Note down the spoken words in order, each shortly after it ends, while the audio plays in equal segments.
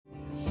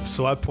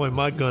So I point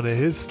my gun at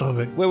his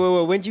stomach. Wait.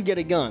 When'd you get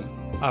a gun?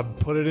 I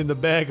put it in the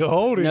bag of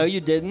holding. No,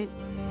 you didn't.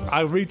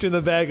 I reach in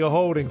the bag of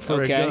holding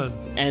for a gun.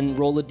 And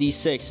roll a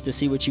d6 to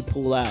see what you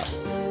pull out.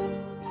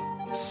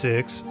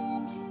 6.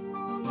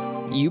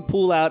 You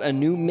pull out a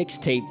new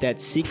mixtape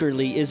that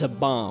secretly is a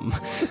bomb.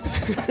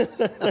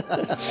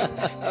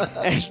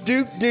 And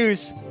Duke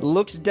Deuce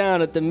looks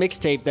down at the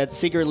mixtape that's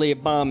secretly a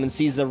bomb and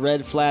sees a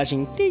red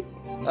flashing. Ding.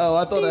 Oh,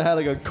 I thought I had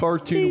like a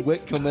cartoon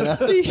wick coming out.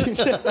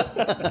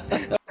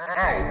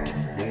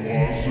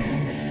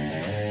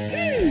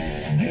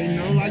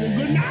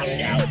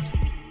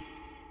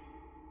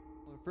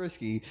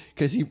 Frisky,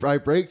 because I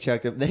brake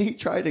checked him. Then he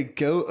tried to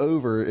go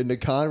over into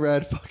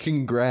Conrad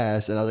fucking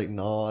grass, and I was like,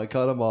 no, I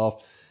cut him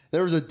off.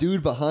 There was a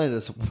dude behind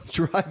us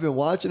driving,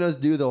 watching us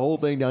do the whole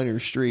thing down your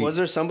street. Was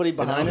there somebody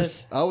behind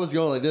us? I was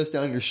going like this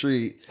down your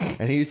street,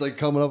 and he's like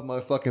coming up my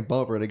fucking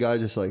bumper, and the guy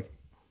just like,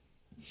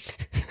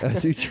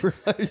 as he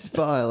drives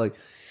by, like,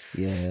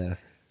 yeah.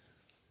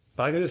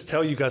 But I can just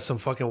tell you got some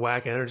fucking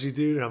whack energy,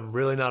 dude, and I'm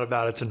really not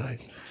about it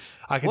tonight.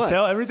 I can What?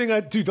 tell everything I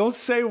do. Don't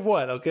say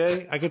what,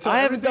 okay? I can tell. I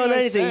haven't done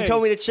anything. You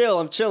told me to chill.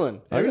 I'm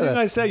chilling. Everything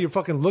I say, you're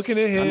fucking looking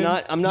at him.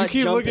 I'm not You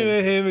keep jumping. looking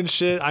at him and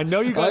shit. I know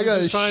you guys I got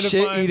are just trying a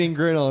to find. shit-eating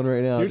grin on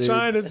right now, You're dude.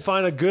 trying to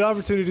find a good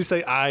opportunity to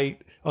say "I"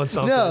 on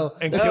something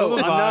and kill the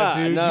I'm vibe, not.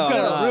 dude. No, You've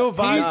got I'm a real not.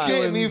 vibe. He's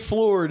getting me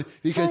floored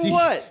because For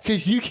what?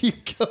 Because you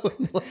keep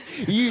going.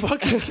 You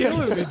fucking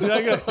killing me,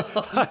 dude.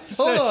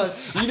 hold on.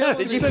 You know,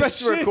 Did you press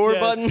the record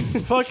button?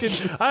 Fucking,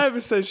 I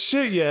haven't said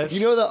shit yet. you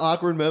know the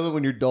awkward moment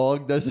when your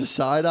dog does a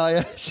side eye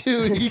at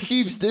you, and he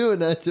keeps doing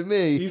that to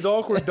me. He's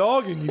awkward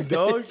dogging you,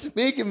 dog. It's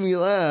making me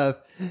laugh.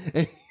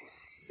 And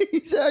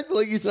he's acting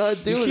like he's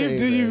not doing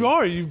anything.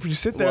 You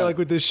sit there What? like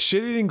with this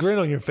shit-eating grin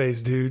on your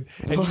face, dude,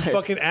 and What? you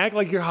fucking act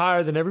like you're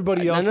higher than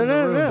everybody else No, in the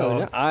no, room, no, dog.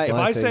 no. If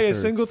My I say a face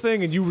hurts. single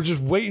thing and you were just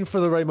waiting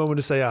for the right moment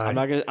to say "I," I'm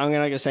not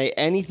gonna say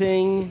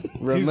anything he's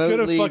gonna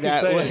remotely fucking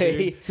that say way. it,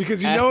 dude,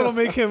 because you know it'll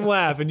make him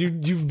laugh, and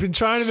you've been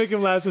trying to make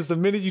him laugh since the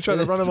minute you try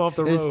to run him off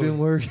the road. It's been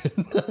working.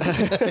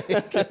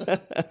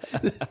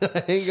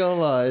 I ain't gonna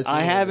lie. It's been I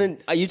working.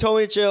 haven't. You told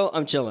me to chill.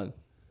 I'm chilling,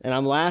 and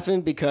I'm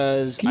laughing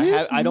because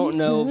I don't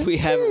know if we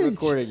haven't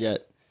recorded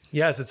yet.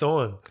 Yes, it's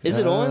on. Is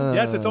it on?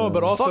 Yes, it's on,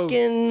 but also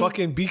Fucking-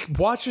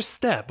 watch your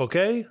step,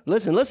 okay?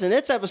 Listen.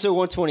 It's episode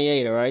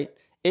 128. All right.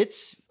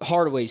 It's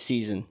Hardaway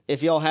season.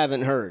 If y'all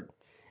haven't heard,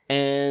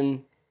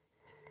 and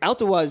out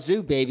the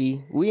wazoo,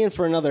 baby, we in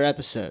for another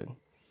episode.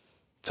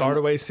 It's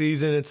Hardaway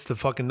season. It's the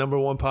fucking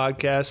 #1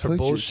 podcast for Put your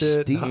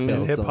bullshit and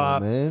seatbelts hip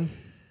hop. on, man.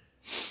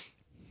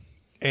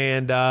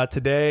 And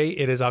today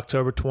it is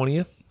October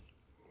 20th.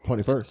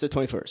 21st. It's the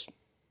 21st.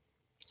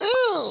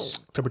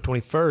 October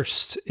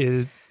 21st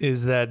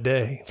is that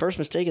day. First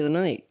mistake of the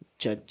night.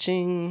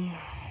 Cha-ching.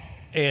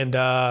 And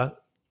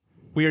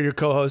we are your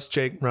co-hosts,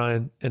 Jake,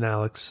 Ryan, and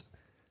Alex.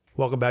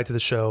 Welcome back to the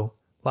show.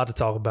 A lot to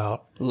talk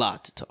about.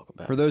 Lot to talk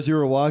about. For those who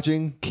are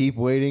watching, keep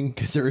waiting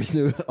because there is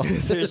no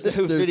There's no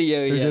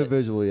video There's no yet.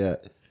 visual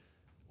yet.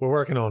 We're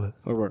working on it.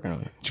 We're working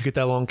on it. Did you get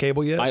that long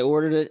cable yet? I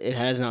ordered it. It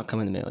has not come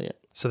in the mail yet.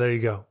 So there you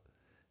go.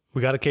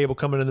 We got a cable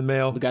coming in the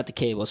mail. We got the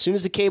cable. As soon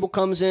as the cable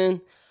comes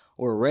in,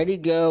 we're ready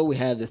to go. We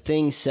have the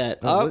thing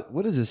set up.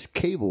 What is this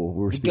cable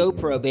we're The speaking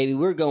GoPro, about? baby.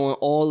 We're going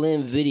all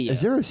in video.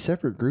 Is there a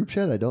separate group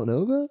chat I don't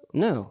know about?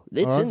 No,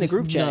 it's Or in the I'm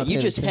group just chat. not You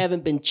paying just attention.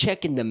 haven't been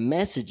checking the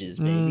messages,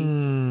 baby.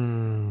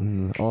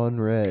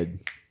 On red.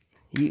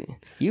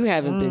 You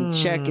haven't been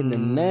checking the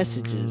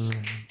messages.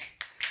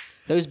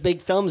 Those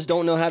big thumbs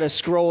don't know how to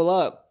scroll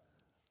up.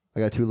 I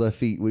got 2 left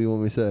feet. What do you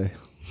want me to say?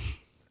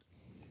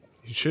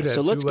 You should have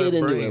So let's two get left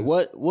into brains. it.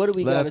 What do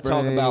we got to Left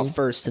talk brain. about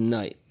first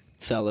tonight,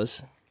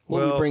 fellas?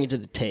 What do we bring to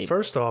the table?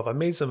 First off, I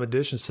made some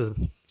additions to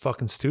the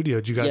fucking studio.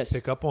 Did you guys Yes.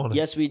 pick up on it?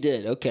 Yes, we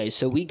did. Okay,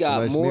 so we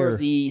got Nice more mirror. of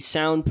the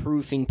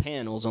soundproofing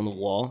panels on the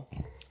wall.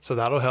 So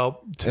that'll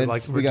help to And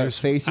like we got reduce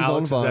faces on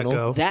Alex's vinyl.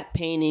 echo. That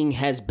painting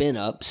has been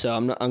up, so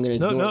I'm going to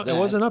No, ignore that. it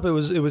wasn't up. It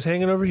was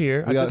hanging over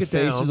here. We I got took it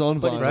faces down. on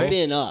But it's vinyl.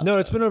 been up. No,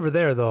 it's been over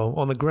there though,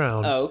 on the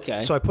ground. Oh,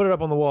 okay. So I put it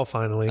up on the wall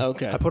finally.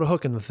 Okay. I put a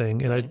hook in the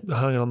thing and I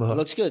hung it on the hook. It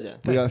looks good then.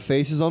 We got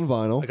faces on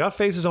vinyl. I got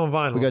faces on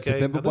vinyl. We got the okay?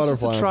 Pimp a Now, this is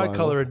the Butterfly on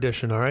tricolor vinyl.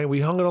 edition. All right, we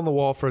hung it on the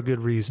wall for a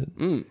good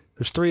reason.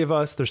 There's 3 of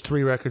us. There's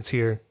 3 records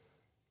here.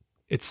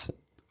 It's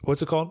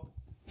what's it called?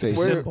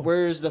 Faces. Symbol.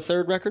 Where's the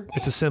third record?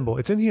 It's a symbol.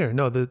 It's in here.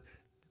 No, the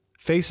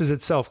faces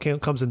itself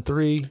comes in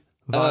 3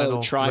 vinyl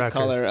Oh,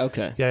 tricolor. records.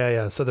 Okay.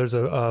 Yeah. So there's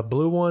a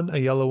blue one, a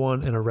yellow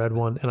one, and a red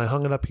one, and I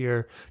hung it up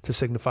here to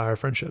signify our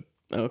friendship.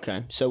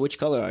 Okay. So which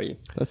color are you?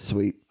 That's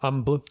sweet.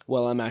 I'm blue.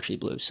 Well, I'm actually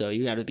blue, so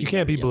you got to be. You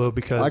can't be yellow. blue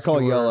because I call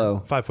you were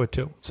yellow.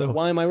 5'2". So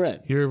Why am I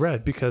red? you're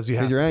red because you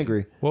have. Because you're to be.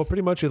 angry. Well,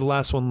 pretty much you're the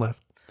last one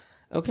left.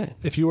 Okay.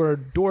 If you were a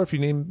dwarf,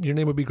 your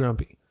name would be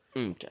Grumpy.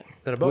 Okay.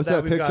 Then above What's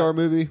that we've Pixar got-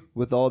 movie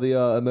with all the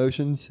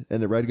emotions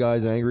and the red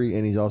guy's angry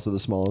and he's also the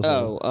smallest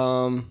one?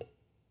 Oh,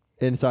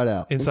 Inside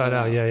Out. Inside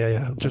Out.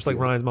 Yeah. Just like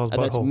Ryan's mom's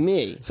that's butthole.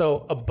 me.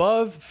 So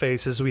above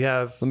faces, we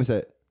have Let me say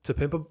it. to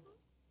pimp a.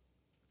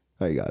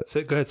 Oh, you got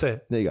it. Go ahead, say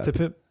it. There you go. To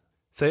pimp.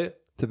 Say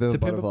it. To Pimp a To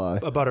pimp Butterfly.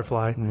 a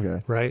butterfly.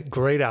 Okay. Right.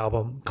 Great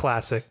album.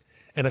 Classic.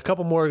 And a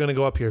couple more are going to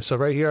go up here. So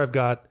right here, I've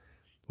got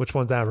Which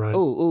one's that, Ryan?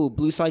 Oh,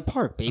 Blue Slide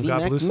Park, baby. We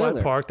got Mac Blue Slide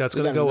Miller. Park. That's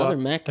We going to got go another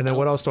up. Mac And then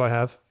what else do I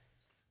have?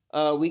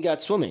 We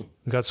got swimming.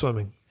 We got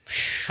swimming.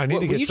 I need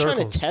to Were get you circles.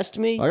 trying to test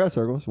me? I got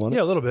circles. Want it?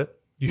 Yeah, a little bit.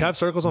 You have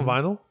circles on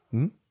vinyl?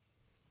 Hmm?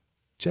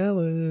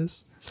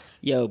 Jealous.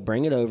 Yo,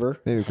 bring it over.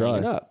 Maybe Hang cry.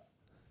 it up.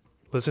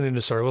 Listening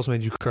to circles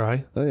made you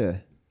cry? Oh yeah.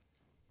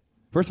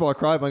 First of all, I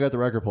cried when I got the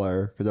record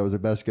player because that was the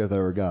best gift I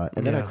ever got,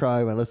 and then I Yeah.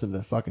 cried when I listened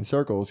to fucking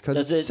circles because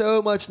Does it's it-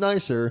 so much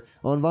nicer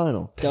on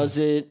vinyl. Does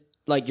it,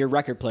 like your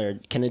record player,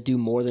 can it do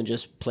more than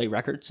just play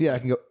records? Yeah, I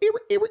can go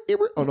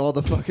on all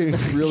the fucking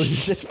really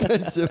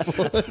expensive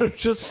ones.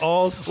 Just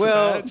all Well,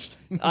 scratched.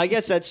 I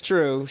guess that's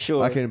true.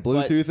 Sure. I can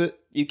but Bluetooth it.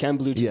 You can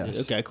Bluetooth Yes.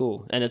 it. Okay,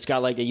 cool. And it's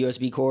got like the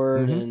USB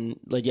cord and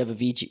like you have a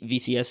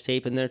VCS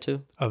tape in there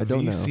too. A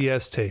don't know.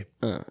 VCS tape.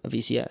 A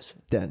VCS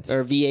Dense.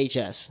 or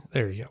VHS.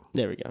 There you go.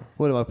 There we go.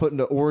 What am I putting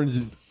the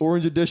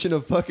orange edition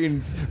of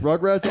fucking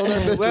Rugrats on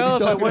that bitch? What Well, are if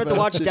you I talking wanted to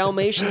about? watch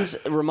Dalmatians,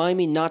 remind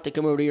me not to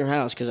come over to your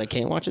house because I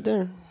can't watch it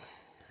there.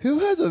 Who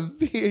has a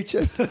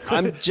VHS?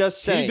 I'm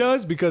just saying. He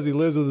does because he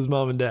lives with his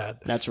mom and dad.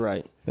 That's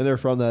right. And they're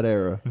from that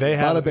era. They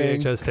have a Bada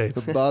bing, VHS tape.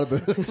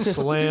 bada boom.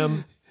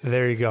 Slam.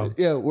 There you go.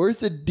 Yeah, where's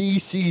the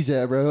DCs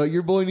at, bro?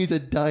 Your boy needs a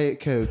Diet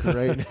Coke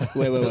right now.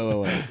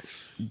 Wait.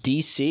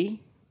 DC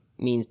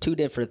means two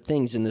different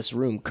things in this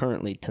room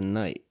currently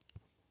tonight.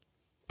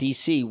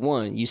 DC,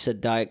 one, you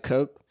said Diet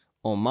Coke.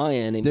 On my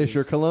end, it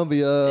District means,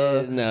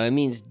 Columbia. no, it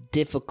means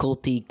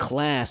difficulty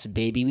class,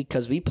 baby,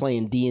 because we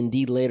playing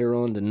D&D later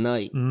on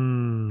tonight.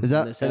 Is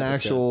that this an episode.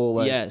 actual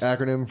like Yes.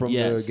 acronym from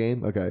Yes. the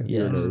game? Okay.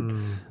 You're a Yes.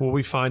 nerd. Will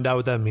we find out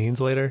what that means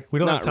later? We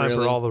don't Not have time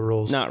really. for all the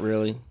rules. Not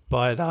really.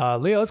 But,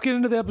 Leah, let's get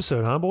into the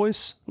episode, huh,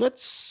 boys?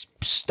 Let's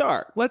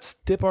start. Let's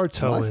dip our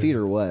toe My in. feet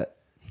are wet.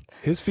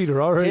 His feet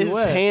are already His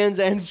wet. hands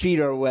and feet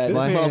are wet. His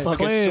This hands motherfucker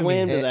clammy.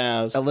 swam to the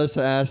house.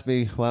 Alyssa asked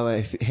me why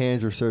my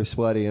hands were so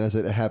sweaty, and I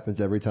said it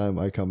happens every time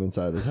I come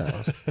inside this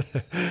house.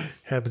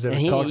 Happens And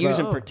every he time. ain't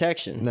using Oh.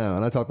 protection. No,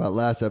 and I talked about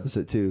last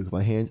episode too.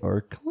 My hands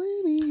are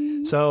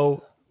clammy.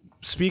 So,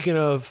 speaking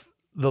of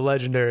the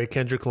legendary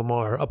Kendrick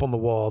Lamar up on the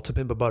wall to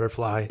Pimp a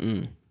Butterfly,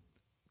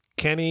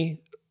 Kenny,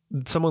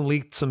 someone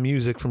leaked some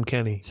music from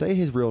Kenny. Say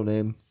his real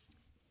name.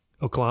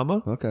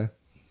 Oklama? Okay.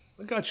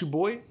 I got you,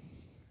 boy.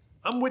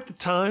 I'm with the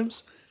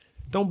times.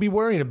 Don't be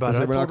worrying about I it.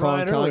 said we're not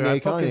calling Ryan earlier,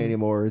 Kanye Kanye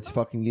anymore. It's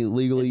fucking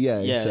legally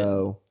yay. yeah.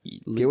 So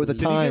get with the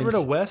Did he times. get rid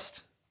of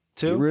West,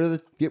 too?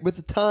 Get with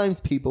the times,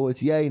 people.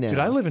 It's yay now. Dude,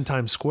 I live in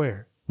Times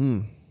Square.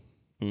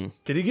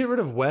 Did he get rid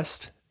of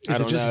West? I Is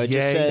don't it just know. It yay?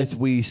 just said- It's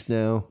Weast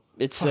now.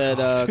 It said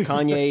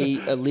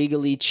Kanye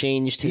illegally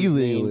changed his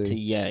name Illegally. to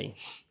Ye.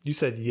 You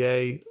said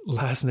yay,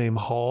 last name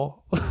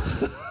Hall.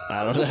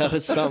 I don't know,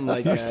 something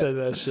like You that. said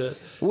that shit.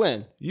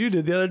 When? You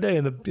did the other day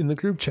in the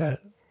group chat.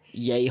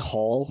 Ye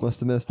Hall? Must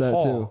have missed that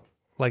Hall.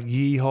 Like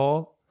Yee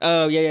Hall.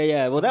 Oh,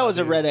 yeah. Well, that was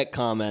a Reddit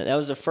comment. That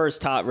was the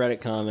first top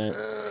Reddit comment.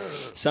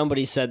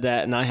 Somebody said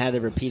that, and I had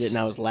to repeat it, and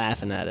I was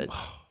laughing at it.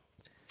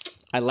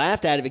 I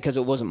laughed at it because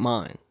it wasn't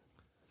mine.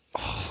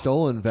 too.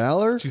 Stolen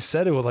valor. You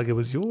said it like it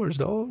was yours,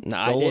 dog. No,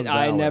 Stolen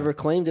I valor. never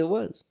claimed it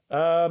was.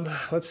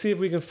 Let's see if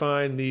we can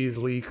find these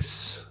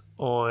leaks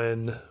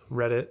on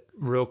Reddit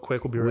real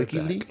quick. We'll be right back.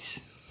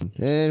 WikiLeaks.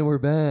 And we're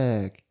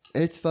back.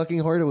 It's fucking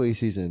Hardaway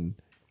season.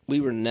 We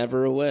were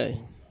never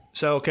away.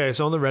 So on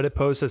the Reddit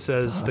post that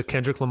says the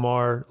Kendrick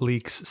Lamar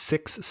leaks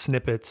 6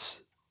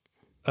 snippets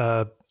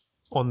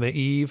on the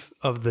eve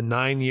of the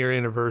 9-year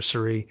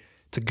anniversary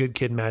to Good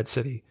Kid, Mad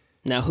City.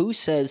 Now, who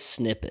says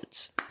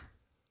snippets?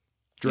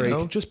 Drake. You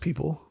know, just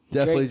people.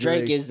 Definitely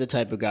Drake is the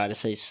type of guy to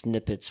say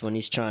snippets when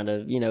he's trying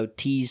to,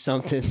 tease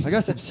something. I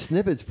got some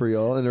snippets for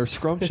y'all, and they're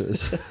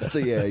scrumptious. So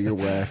yeah, you're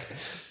whack.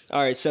 All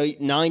right, so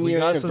 9-year We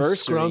got some anniversary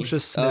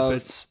scrumptious of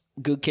snippets.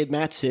 Good Kid,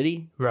 Mad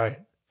City. Right.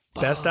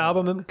 Best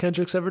album that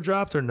Kendrick's ever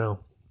dropped or no?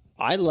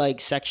 I like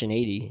Section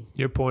 80.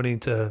 You're pointing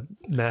to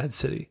Mad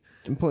City.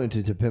 I'm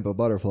pointing to Pimp a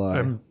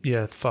Butterfly.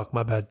 Yeah, fuck,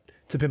 my bad.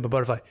 To Pimp a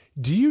Butterfly.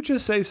 Do you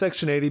just say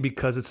Section 80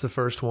 because it's the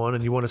first one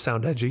and you want to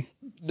sound edgy?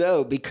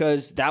 No,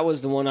 because that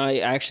was the one I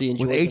actually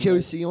enjoyed. With the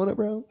most. HOC on it,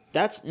 bro?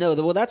 That's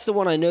the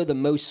one I know the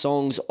most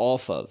songs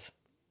off of.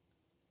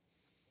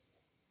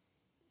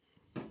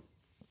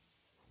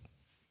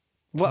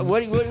 What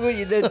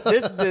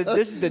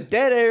this is the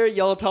dead air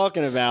y'all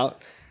talking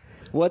about.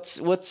 What do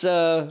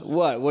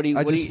you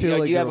I just feel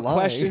like do you have a you're lying.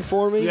 question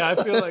for me? Yeah, I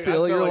feel like,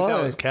 feel like you're that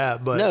lying. was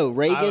Cap, but No,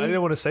 Reagan- I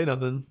didn't want to say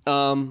nothing.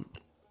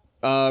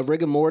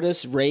 Rigor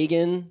Mortis,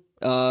 Reagan,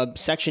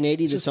 Section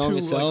 80, the Just song two,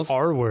 itself. like,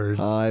 R words.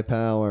 High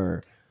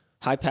power.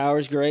 High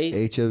Power's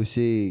great.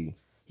 HOC.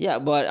 Yeah,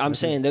 but I'm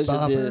saying those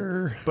are the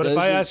Bopper. But if those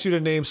I are- asked you to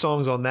name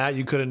songs on that,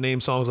 you couldn't name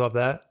songs off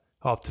that?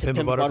 Off to Pimp a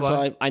Pimp a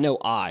Butterfly? I know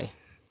I.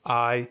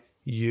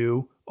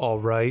 You, All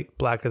Right,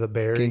 Black of the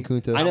Berry. King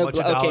Kunta. I How know. Much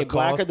a Dollar Okay,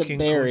 Black Cost, of the King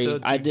Berry. Kunta,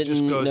 I it just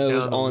didn't goes know it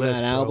was down the on list,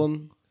 that bro.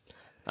 album.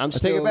 I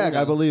take it back.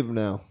 I believe him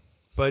now.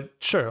 But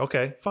sure,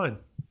 okay, fine.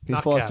 He's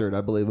Not flustered. Cap.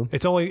 I believe him.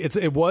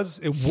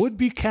 It would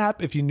be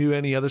Cap if you knew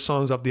any other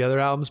songs off the other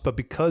albums, but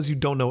because you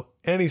don't know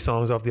any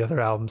songs off the other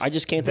albums, I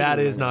just can't think that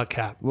of them is right now. not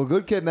Cap. Well,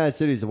 Good Kid, Mad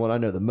City is the one I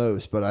know the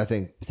most, but I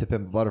think To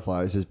Pimp a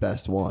Butterfly is his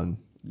best one.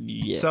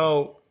 Yeah.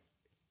 So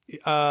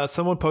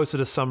someone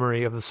posted a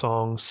summary of the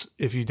songs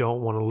if you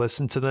don't want to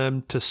listen to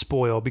them to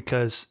spoil,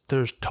 because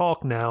there's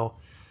talk now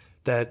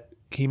that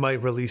he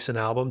might release an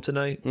album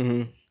tonight.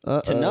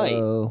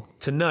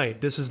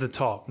 Tonight, this is the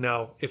talk.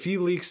 Now, if he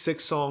leaks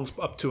 6 songs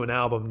up to an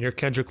album, you're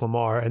Kendrick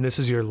Lamar, and this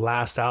is your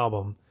last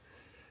album,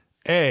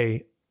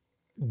 A,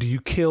 do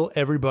you kill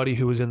everybody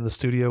who was in the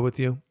studio with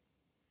you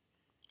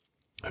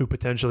who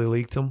potentially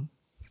leaked them?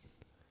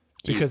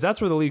 Because that's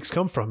where the leaks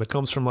come from. It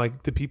comes from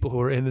like the people who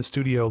are in the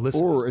studio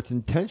listening. Or it's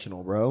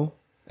intentional, bro.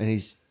 And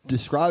he's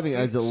describing it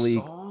as a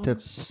leak.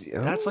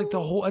 That's like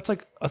the whole. That's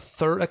like a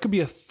third. That could be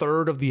a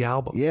third of the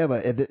album. Yeah,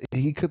 but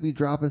he could be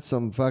dropping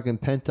some fucking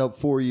pent up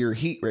 4-year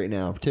heat right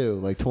now too,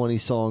 like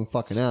 20-song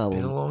fucking album.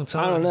 Been a long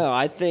time. I don't know.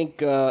 I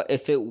think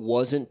if it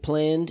wasn't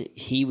planned,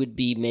 he would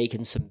be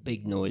making some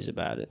big noise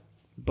about it.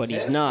 But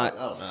he's not.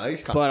 I don't know.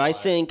 He's but I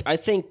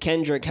think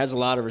Kendrick has a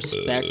lot of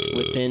respect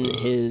within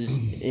his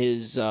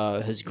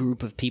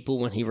group of people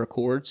when he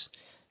records.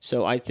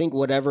 So I think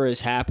whatever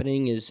is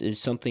happening is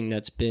something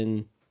that's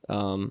been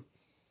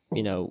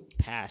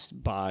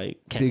passed by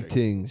Kendrick. Big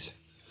things.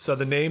 So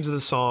the names of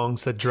the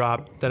songs that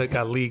dropped that it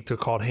got leaked are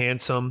called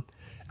 "Handsome,"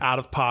 "Out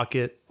of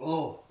Pocket,"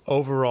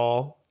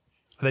 "Overall."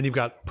 And then you've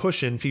got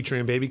 "Pushin'"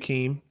 featuring Baby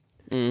Keem,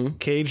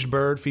 "Caged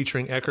Bird"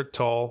 featuring Eckhart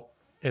Tolle,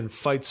 and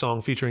 "Fight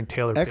Song" featuring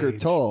Taylor Eckhart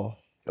Page. Tolle.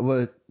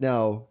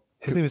 Now,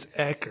 his name is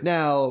Eckhart.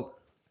 Now,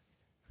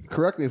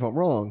 correct me if I'm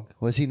wrong.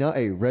 Was he not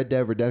a Red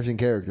Dead Redemption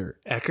character?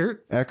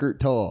 Eckhart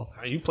Tolle.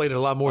 You played it a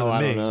lot more than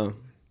I me. don't know.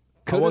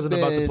 I wasn't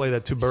about to play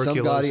that tuberculosis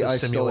somebody I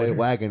simulator. stole a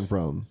wagon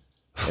from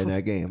in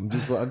that game.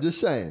 I'm just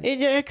saying.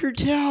 It's Eckhart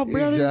Tolle,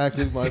 brother.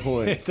 Exactly my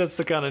point. That's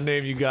the kind of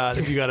name you got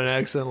if you got an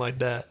accent like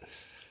that.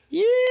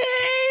 Yeah,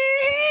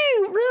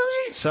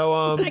 brother. So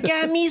I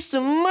got me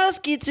some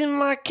muskets in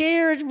my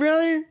carriage,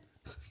 brother.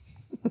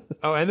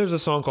 Oh, and there's a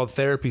song called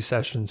 "Therapy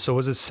Session." So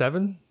was it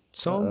 7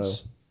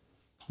 songs?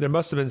 There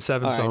must have been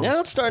 7 All right, songs. now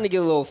it's starting to get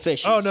a little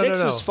fishy. Oh, no, 6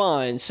 no. was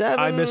fine. 7.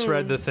 I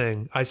misread the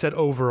thing. I said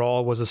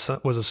 "Overall" was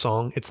a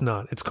song. It's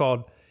not. It's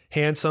called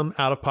 "Handsome,"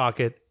 "Out of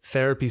Pocket,"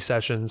 "Therapy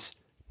Sessions,"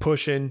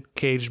 "Pushin',"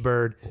 "Caged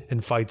Bird,"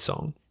 and "Fight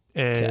Song."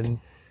 And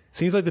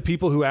seems like the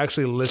people who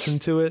actually listen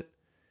to it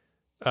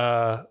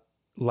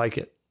like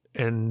it,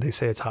 and they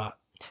say it's hot.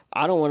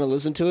 I don't want to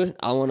listen to it.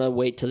 I want to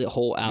wait till the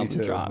whole album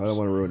Me too. drops. I don't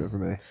want to ruin it for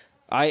me.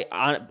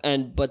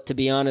 But to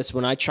be honest,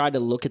 when I tried to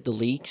look at the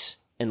leaks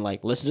and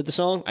like listen to the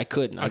song, I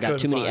couldn't. I got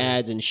too many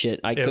ads and shit.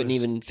 I couldn't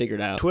even figure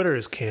it out. Twitter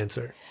is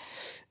cancer.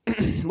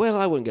 Well,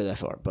 I wouldn't go that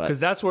far, but Because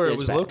that's where it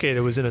was located.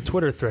 It was in a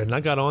Twitter thread, and I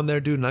got on there,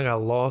 dude, and I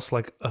got lost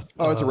like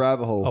it's a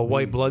rabbit hole. a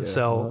white blood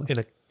cell in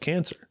a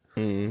cancer.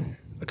 I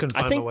couldn't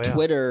find I think my way out.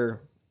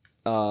 Twitter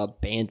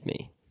banned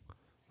me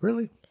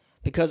Really?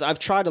 because I've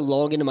tried to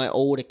log into my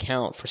old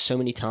account for so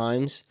many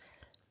times,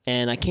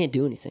 and I can't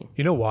do anything.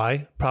 You know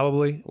why?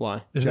 Probably.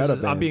 Why?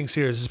 I'm being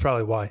serious. This is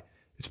probably why.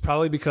 It's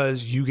probably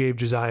because you gave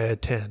Josiah a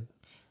 10.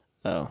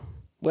 Oh.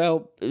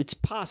 Well, it's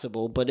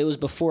possible, but it was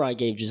before I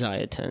gave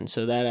Josiah 10,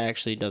 so that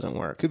actually doesn't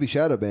work. Could be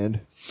shadow banned.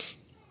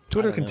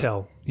 Twitter can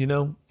tell, you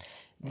know?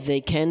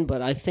 They can,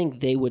 but I think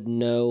they would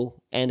know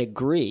and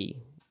agree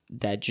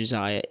that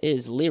Josiah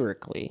is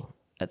lyrically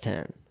a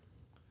 10.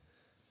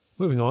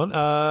 Moving on.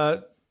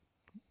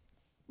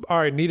 All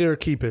right, need it or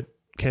keep it.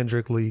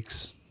 Kendrick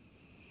leaks.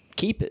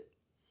 Keep it.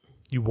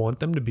 You want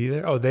them to be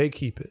there? Oh, they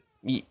keep it.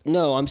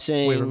 No, I'm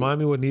saying... Wait, remind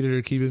me what need it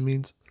or keep it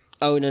means?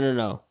 Oh,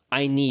 no.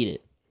 I need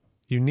it.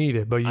 You need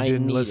it, but you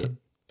didn't listen.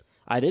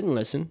 I didn't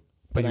listen,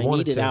 but I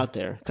wanted need it to. out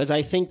there because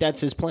I think that's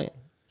his plan.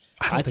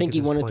 I think he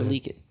it's his wanted to plan.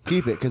 leak it.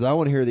 Keep it, because I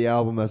want to hear the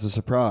album as a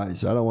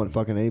surprise. I don't want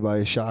fucking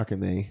anybody shocking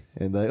me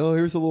and like, oh,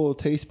 here's a little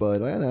taste bud.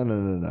 Like, no.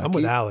 I'm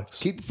with Alex.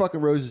 Keep your fucking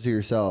roses to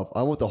yourself.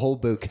 I want the whole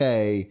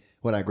bouquet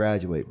when I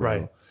graduate, bro.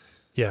 Right.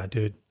 Yeah,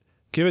 dude.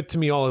 Give it to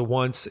me all at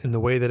once in the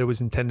way that it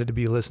was intended to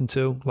be listened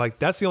to. Like,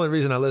 that's the only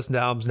reason I listen to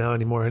albums now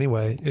anymore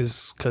anyway,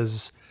 is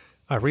because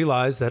I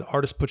realize that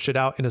artists put shit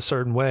out in a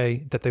certain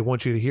way that they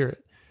want you to hear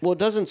it. Well,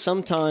 doesn't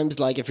sometimes,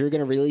 like, if you're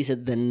going to release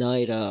it the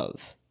night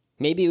of,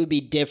 maybe it would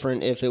be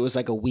different if it was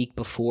like a week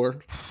before,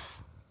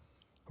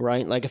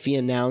 right? Like if he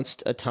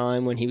announced a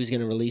time when he was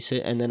going to release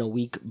it and then a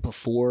week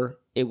before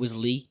it was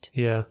leaked.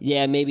 Yeah.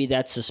 Yeah, maybe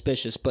that's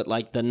suspicious, but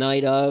like the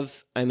night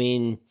of, I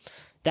mean,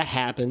 that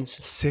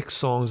happens. 6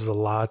 songs is a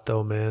lot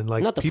though, man.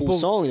 Like, Not the full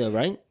song though,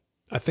 right?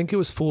 I think it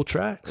was full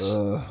tracks.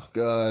 Oh,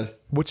 God.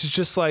 Which is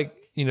just like,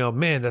 you know,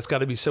 man, that's got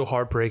to be so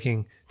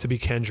heartbreaking to be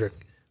Kendrick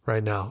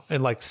right now.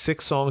 And like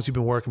 6 songs you've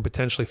been working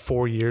potentially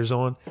 4 years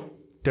on,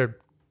 they're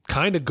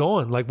kind of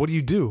gone. Like, what do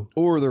you do?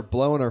 Or they're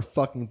blowing our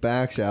fucking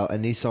backs out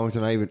and these songs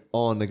are not even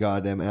on the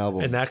goddamn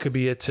album. And that could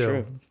be it too.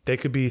 True. They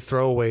could be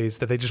throwaways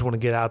that they just want to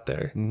get out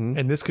there.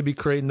 And this could be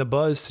creating the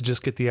buzz to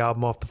just get the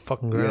album off the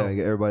fucking yeah, ground.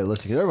 get everybody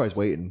listening. 'Cause everybody's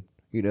waiting.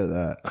 You know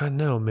that. I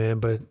know, man,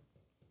 but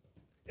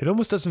it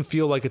almost doesn't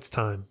feel like it's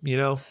time, you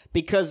know?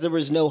 Because there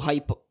was no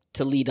hype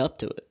to lead up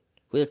to it.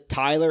 With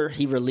Tyler,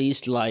 he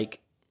released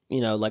like,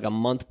 you know, like a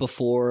month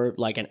before,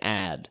 like an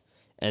ad.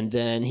 And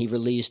then he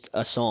released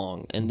a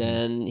song. And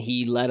then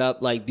he led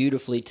up like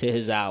beautifully to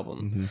his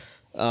album.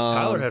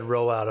 Tyler had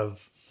rollout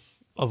of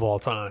of all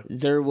time.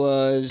 There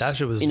was That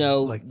shit was,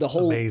 like, the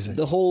whole amazing.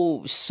 The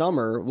whole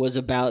summer was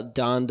about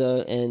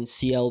Donda and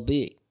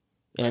CLB,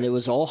 and it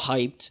was all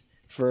hyped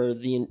for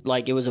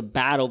it was a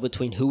battle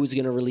between who was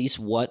going to release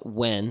what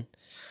when,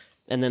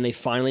 and then they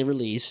finally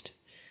released.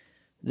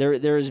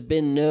 There has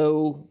been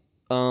no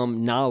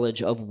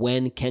knowledge of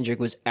when Kendrick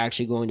was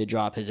actually going to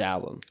drop his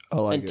album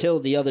until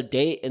the other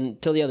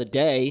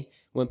day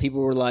when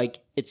people were like,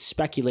 it's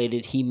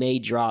speculated he may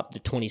drop the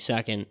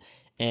 22nd,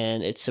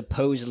 and it's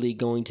supposedly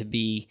going to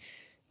be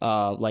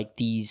like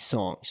these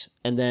songs.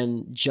 And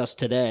then just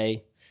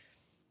today,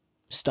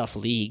 stuff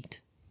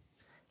leaked.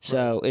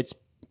 So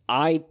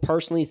I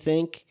personally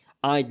think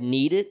I'd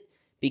need it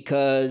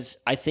because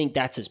I think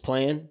that's his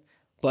plan.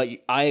 But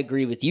I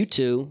agree with you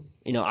two.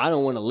 I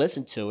don't want to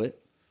listen to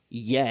it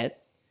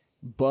yet,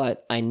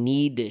 but I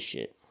need this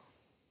shit.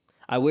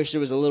 I wish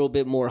there was a little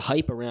bit more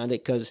hype around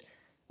it because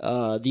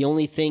the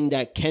only thing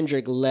that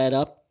Kendrick led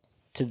up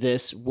to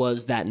this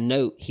was that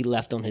note he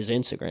left on his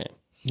Instagram.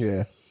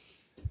 Yeah.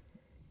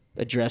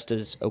 Addressed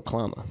as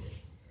Oklama.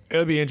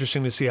 It'll be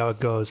interesting to see how it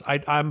goes.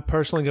 I'm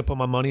personally going to put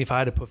my money, if I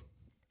had to put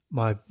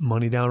my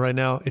money down right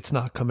now, it's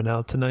not coming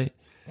out tonight.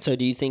 So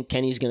do you think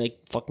Kenny's going to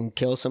fucking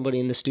kill somebody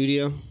in the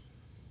studio?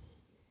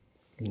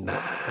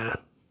 Nah.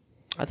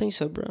 I think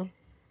so, bro.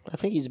 I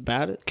think he's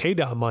about it.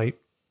 K-Dot might.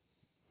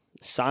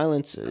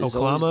 Silence is always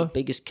Oklama? the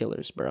biggest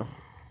killers, bro.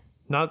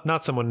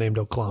 Not someone named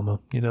Oklama,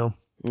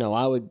 No,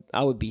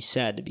 I would be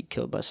sad to be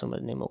killed by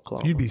somebody named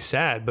Oklama. You'd be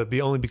sad, but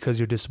only because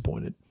you're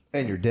disappointed.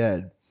 And you're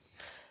dead.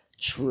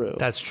 True.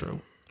 That's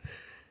true.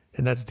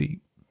 And that's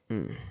deep.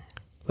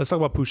 Let's talk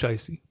about Pooh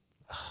Shiesty.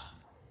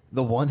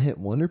 The one-hit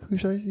wonder Pooh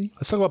Shiesty?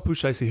 Let's talk about Pooh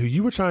Shiesty, who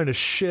you were trying to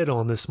shit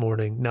on this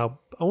morning. Now,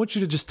 I want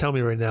you to just tell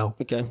me right now.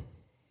 Okay.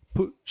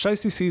 Pooh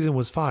Shiesty season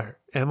was fire.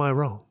 Am I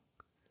wrong?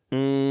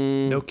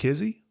 No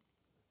Kizzy?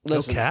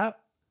 Listen, no Cap?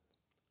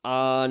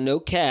 No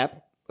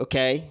cap.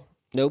 Okay.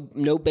 No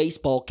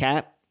baseball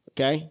cap.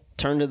 Okay.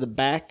 Turn to the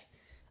back.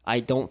 I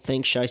don't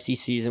think Shiesty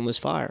season was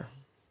fire.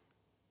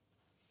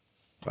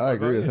 I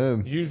agree with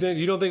him. You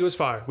don't think it was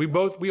fire?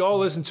 We all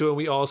listened to it and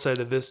we all said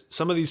that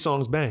some of these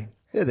songs bang.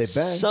 Yeah, they bang.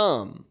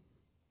 Some.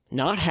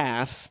 Not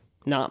half.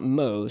 Not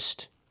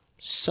most.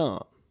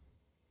 Some.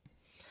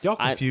 Y'all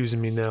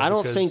confusing me now. I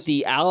don't think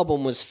the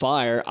album was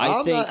fire.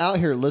 I'm not out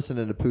here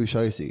listening to Pooh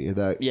Shiesty.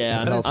 I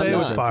didn't say it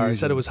was fire. I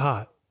said it was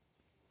hot.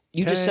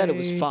 You just said it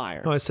was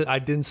fire. No, I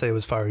didn't say it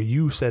was fire.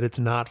 You said it's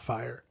not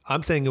fire.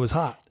 I'm saying it was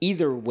hot.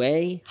 Either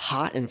way,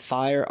 hot and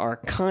fire are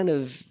kind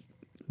of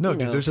no,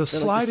 dude. There's a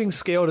sliding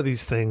scale to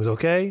these things,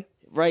 okay?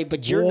 Right,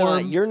 but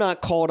you're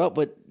not caught up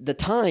with the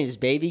times,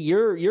 baby.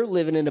 You're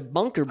living in a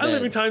bunker bed. I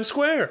live in Times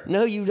Square.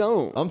 No, you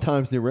don't. I'm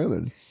Times New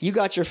Roman. You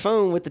got your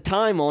phone with the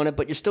time on it,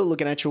 but you're still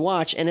looking at your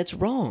watch, and it's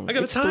wrong. I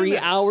got it's a Timex. 3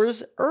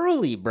 hours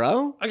early,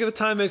 bro. I got a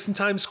Timex in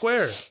Times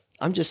Square.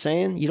 I'm just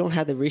saying, you don't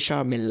have the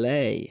Richard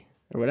Millet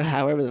or whatever,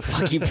 however the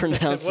fuck you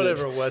pronounce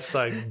Whatever, it. West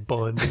Side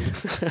Bun,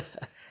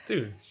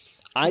 dude.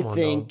 I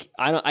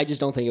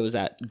just don't think it was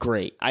that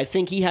great. I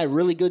think he had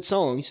really good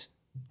songs,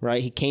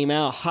 right? He came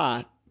out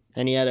hot.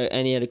 And he had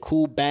a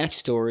cool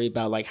backstory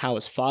about like how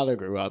his father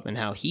grew up and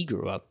how he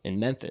grew up in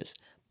Memphis.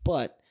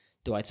 But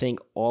do I think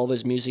all of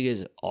his music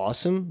is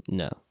awesome?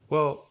 No.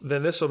 Well,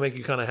 then this will make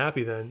you kind of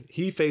happy then.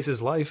 He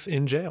faces life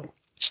in jail.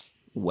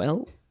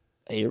 Well,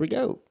 here we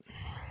go.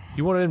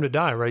 You wanted him to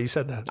die, right? You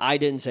said that. I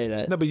didn't say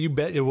that. No, but you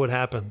bet it would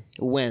happen.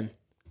 When?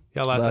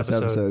 Yeah, last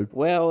episode.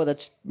 Well,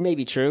 that's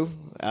maybe true,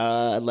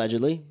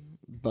 allegedly.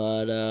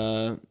 But,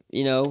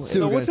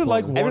 So what's it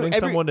like wanting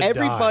someone to die?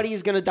 Everybody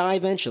is going to die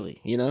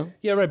eventually,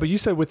 Yeah, right. But you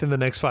said within the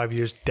next 5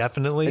 years,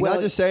 definitely. And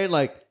not just saying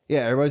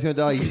everybody's going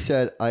to die. You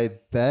said, I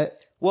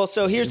bet. Well,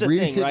 so here's the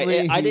thing,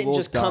 right? I didn't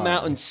just come die.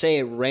 out and say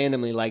it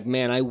randomly like,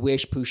 man, I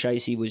wish Pooh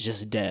Shiesty was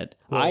just dead.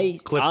 Well,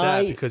 clip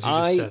that because you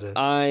just said it.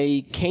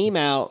 I came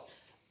out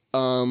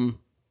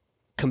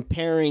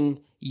comparing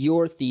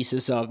your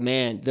thesis of,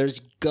 man, there's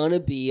going to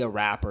be a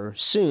rapper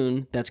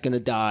soon that's going to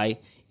die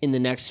in the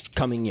next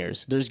coming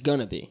years. There's going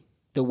to be.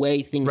 The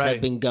way things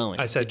have been going.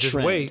 I said, just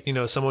wait,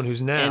 someone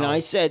who's now. And I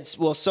said,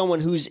 well,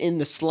 someone who's in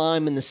the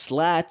slime and the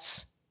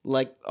slats,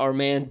 like our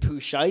man Pooh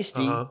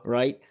Shiesty,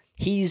 right?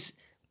 He's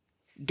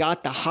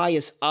got the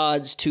highest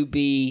odds to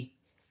be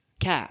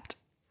capped,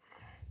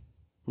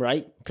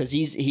 right? Because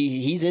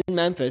he's in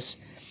Memphis.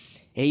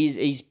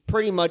 He's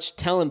pretty much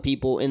telling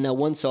people in that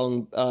one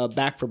song,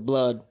 Back for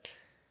Blood,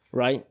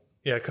 right?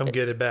 Yeah, come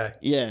get it back.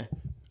 Yeah.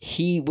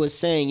 He was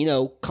saying,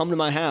 come to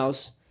my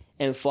house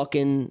and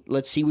fucking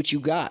let's see what you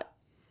got.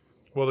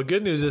 Well, the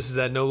good news is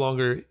that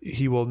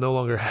he will no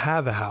longer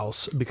have a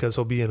house because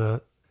he'll be in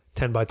a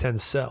 10 by 10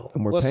 cell.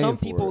 And well, some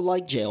people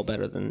like jail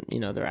better than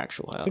their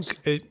actual house.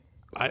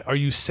 Are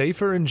you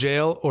safer in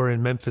jail or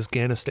in Memphis,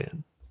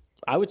 Afghanistan?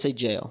 I would say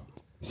jail.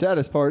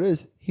 Saddest part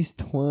is he's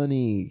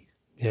 20.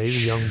 Yeah,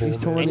 he's a young bull. He's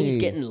 20. And he's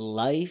getting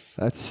life.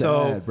 That's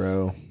sad,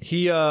 bro.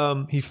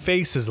 He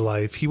faces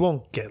life. He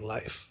won't get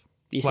life.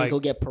 Do you think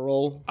he'll get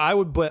parole? I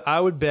would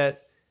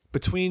bet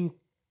between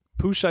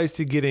Pooh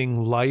Shiesty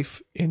getting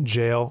life in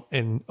jail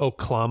and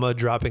Oklama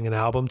dropping an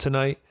album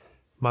tonight,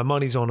 my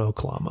money's on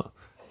Oklama.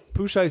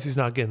 Pooh Shiesty's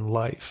not getting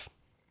life.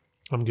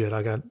 I'm good.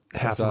 I got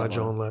half of my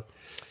John left.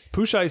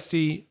 Pooh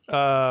Shiesty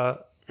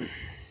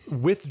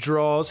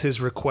withdraws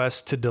his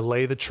request to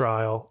delay the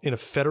trial in a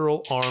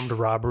federal armed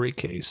robbery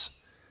case.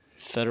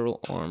 Federal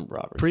armed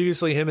robbery.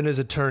 Previously, him and his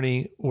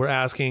attorney were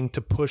asking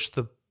to push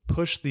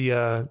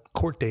the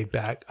court date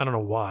back. I don't know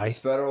why. Does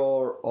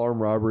federal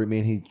armed robbery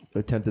mean he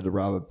attempted to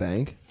rob a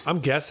bank? I'm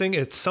guessing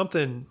it's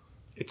something.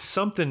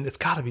 It's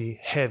got to be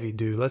heavy,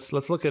 dude. Let's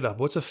look it up.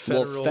 What's a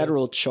federal? Well,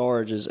 federal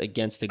charges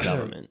against the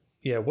government.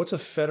 Yeah, what's a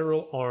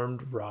federal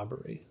armed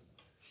robbery?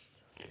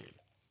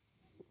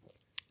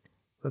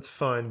 Let's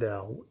find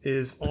out.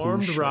 Is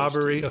armed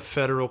robbery a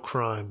federal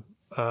crime?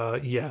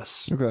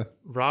 Yes. Okay.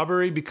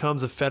 Robbery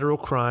becomes a federal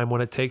crime when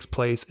it takes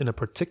place in a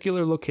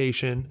particular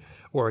location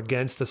or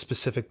against a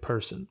specific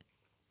person.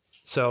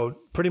 So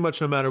pretty much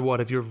no matter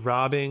what, if you're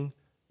robbing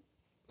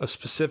a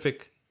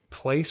specific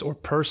place or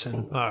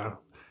person,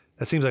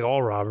 that seems like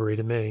all robbery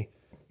to me,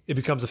 it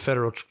becomes a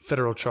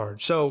federal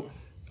charge. So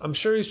I'm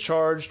sure he's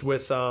charged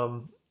with,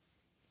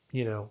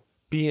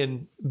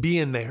 being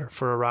there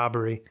for a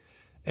robbery,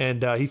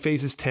 and he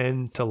faces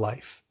 10 to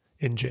life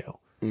in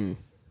jail.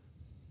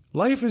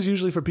 Life is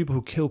usually for people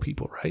who kill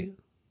people, right?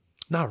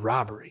 Not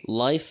robbery.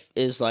 Life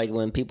is like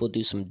when people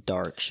do some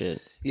dark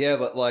shit. Yeah,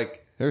 but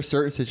like there's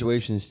certain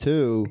situations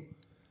too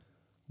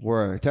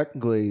where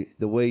technically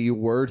the way you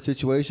word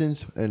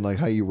situations and like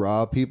how you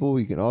rob people,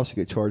 you can also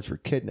get charged for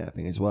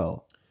kidnapping as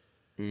well.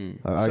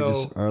 I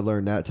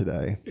learned that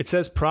today. It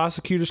says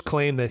prosecutors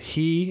claim that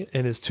he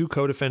and his two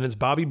co-defendants,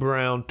 Bobby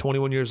Brown,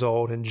 21 years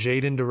old, and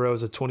Jaden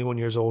DeRosa, 21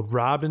 years old,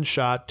 robbed and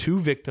shot two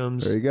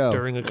victims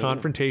during a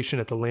confrontation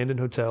at the Landon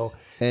Hotel,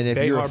 and if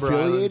Bay you're Harbor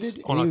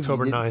affiliated Islands on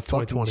October 9th,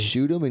 2020.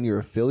 Shoot them and you're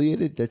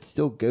affiliated, that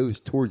still goes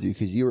towards you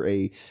because you're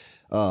a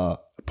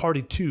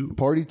party two.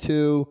 Party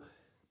two.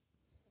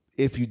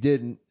 If you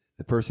didn't,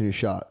 the person who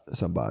shot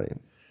somebody.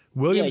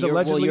 Williams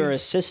allegedly... you're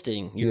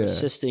assisting. You're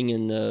assisting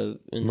in the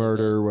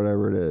murder,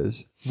 whatever it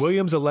is.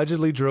 Williams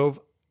allegedly drove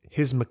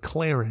his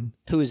McLaren.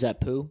 Who is that,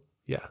 Pooh?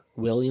 Yeah.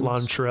 Williams?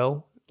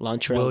 Lontrell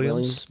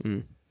Williams?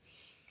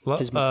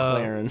 His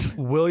McLaren.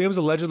 Williams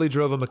allegedly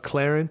drove a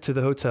McLaren to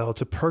the hotel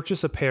to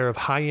purchase a pair of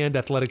high-end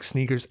athletic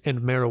sneakers and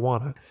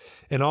marijuana,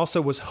 and also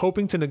was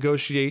hoping to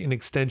negotiate an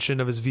extension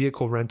of his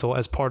vehicle rental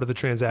as part of the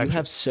transaction. You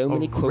have so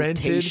many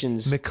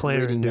quotations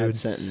reading that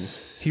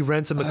sentence. He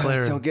rents a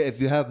McLaren. Don't get, if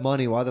you have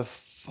money, why the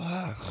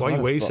fuck? Why are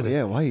you wasting it?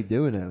 Yeah, why are you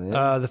doing that,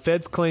 man? The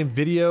feds claim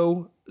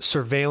video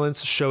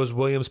surveillance shows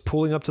Williams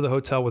pulling up to the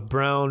hotel with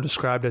Brown,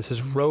 described as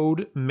his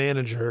road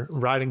manager,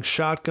 riding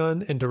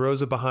shotgun, and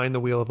DeRosa behind the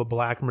wheel of a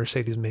black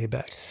Mercedes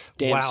Maybach.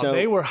 Damn, wow, so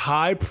they were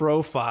high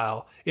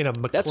profile in a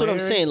McLaren. That's what I'm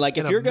saying. Like,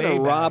 if you're going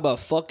to Maybach. rob a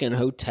fucking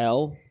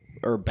hotel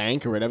or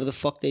bank or whatever the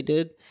fuck they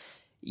did,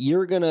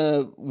 you're going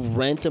to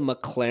rent a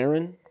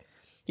McLaren.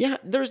 Yeah,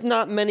 there's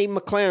not many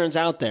McLarens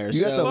out there.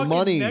 You got the fucking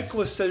money.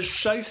 Necklace says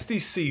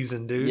shiesty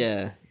season, dude.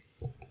 Yeah.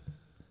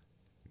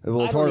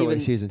 Well, it's hardly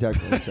season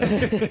technically.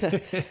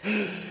 So.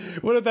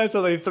 What if that's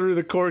how they threw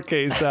the court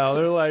case out?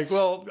 They're like,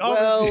 well,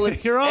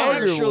 it's you're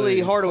actually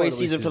Hardaway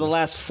season for the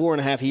last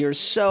 4.5 years,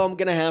 so I'm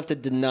going to have to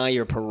deny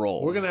your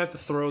parole. We're going to have to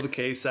throw the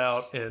case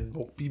out, and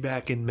we'll be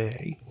back in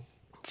May.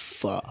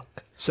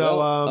 Fuck.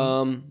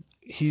 So,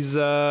 he's, he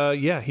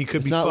could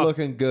it's be not fucked.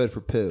 looking good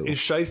for Pooh. Is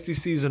shiesty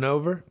season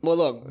over? Well,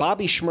 look,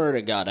 Bobby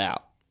Schmurda got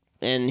out,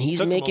 and he's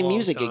Took him making a long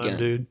music time, again.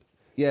 dude.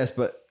 Yes,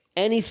 but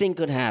anything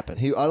could happen.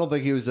 I don't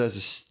think he was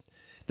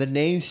the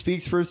name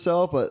speaks for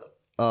itself, but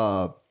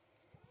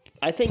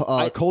I think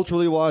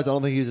culturally wise, I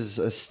don't think he's as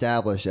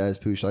established as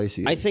Pooh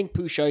Shiesty. I think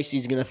Pooh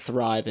Shiesty's going to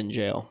thrive in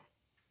jail.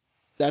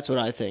 That's what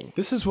I think.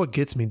 This is what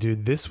gets me,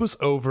 dude. This was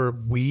over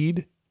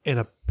weed and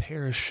a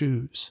pair of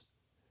shoes.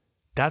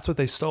 That's what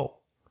they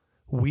stole.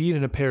 Weed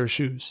and a pair of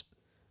shoes.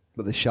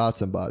 But they shot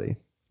somebody.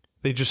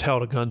 They just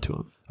held a gun to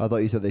him. I thought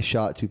you said they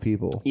shot two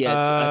people. Yeah,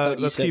 I thought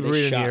you let's said keep they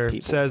reading shot here. people.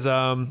 It says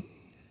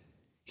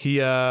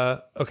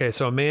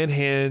so a man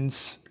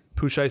hands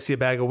Pooh Shiesty a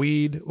bag of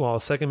weed, while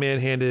a second man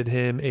handed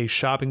him a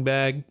shopping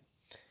bag.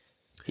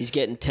 He's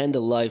getting 10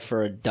 to life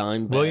for a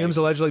dime bag. Williams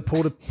allegedly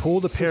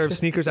pulled a pair of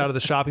sneakers out of the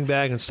shopping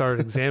bag and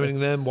started examining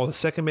them, while the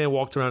second man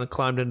walked around and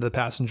climbed into the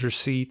passenger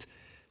seat.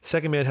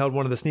 Second man held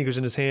one of the sneakers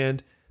in his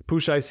hand. Pooh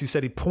Shiesty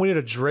said he pointed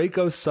a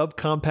Draco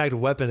subcompact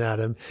weapon at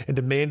him and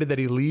demanded that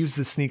he leaves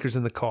the sneakers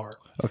in the car.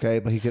 Okay,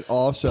 but he could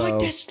also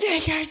put the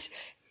sneakers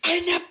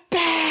in the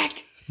bag.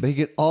 But he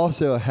could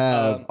also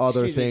have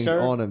other things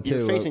on him You're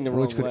too, facing the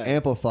which wrong could way.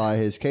 amplify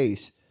his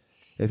case.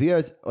 If he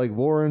has like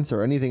warrants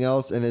or anything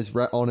else in his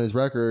on his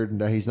record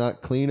that he's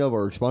not clean of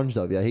or expunged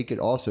of, he could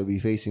also be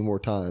facing more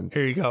time.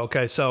 Here you go.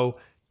 Okay, so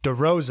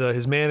DeRosa,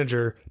 his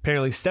manager,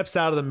 apparently steps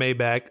out of the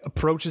Maybach,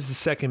 approaches the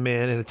second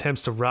man, and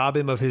attempts to rob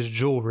him of his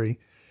jewelry.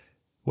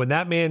 When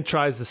that man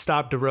tries to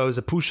stop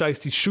DeRosa, Pooh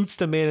Shiesty shoots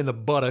the man in the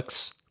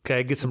buttocks.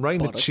 Okay, gets him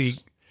right in the cheek.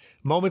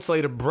 Moments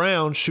later,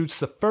 Brown shoots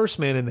the first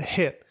man in the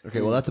hip.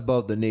 Okay, well that's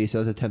above the knee,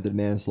 so that's attempted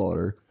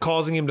manslaughter.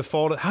 Causing him to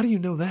fall. How do you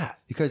know that?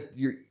 Because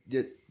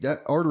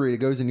that artery that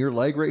goes in your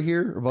leg right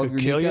here above your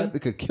kneecap,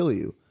 it could kill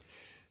you.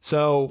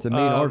 So It's a main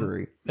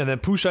artery. And then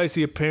Pooh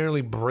Shiesty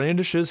apparently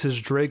brandishes his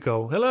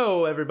Draco.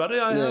 Hello, everybody.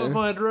 I have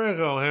my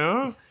Draco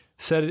here.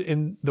 Said it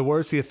in the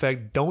words to the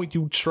effect, don't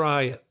you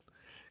try it.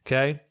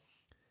 Okay?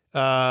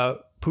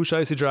 Pooh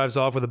Shiesty drives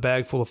off with a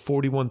bag full of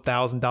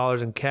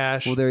 $41,000 in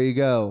cash. Well, there you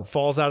go.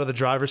 Falls out of the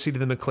driver's seat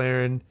of the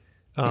McLaren.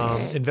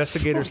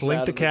 Investigators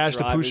linked the cash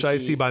to Pooh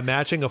Shiesty by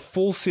matching a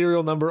full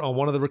serial number on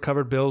one of the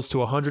recovered bills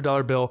to a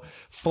 $100 bill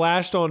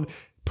flashed on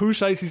Pooh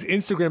Shiesty's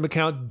Instagram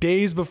account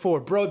days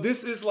before. Bro,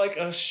 this is like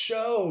a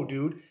show,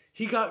 dude.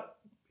 He got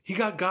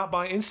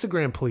by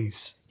Instagram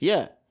police.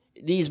 Yeah.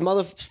 These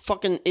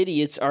motherfucking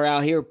idiots are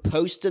out here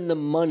posting the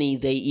money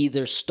they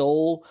either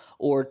stole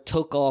or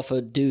took off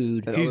a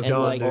dude. He's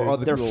done,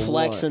 dude. They're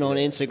flexing on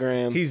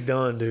Instagram. He's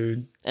done,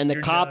 dude. And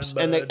the cops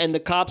and the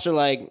cops are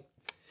like,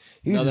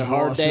 another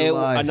hard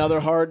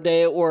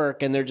day at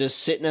work, and they're just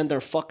sitting in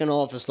their fucking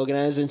office looking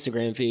at his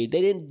Instagram feed.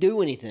 They didn't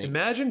do anything.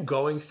 Imagine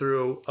going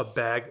through a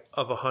bag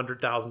of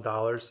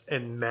 $100,000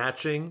 and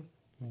matching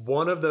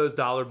one of those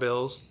dollar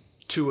bills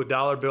to a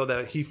dollar bill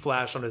that he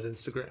flashed on his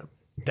Instagram.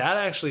 That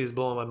actually is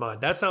blowing my mind.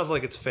 That sounds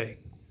like it's fake.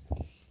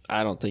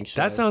 I don't think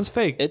so. That sounds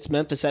fake. It's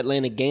Memphis,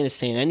 Atlanta,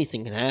 Afghanistan.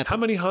 Anything can happen. How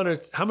many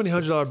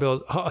 $100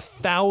 bills?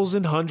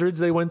 1,000 hundreds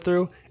they went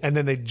through, and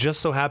then they just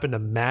so happened to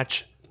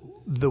match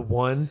the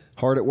one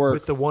Hard at work.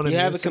 with the one. You in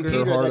have a Instagram.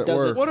 computer Hard that at does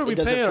work. it. What are we it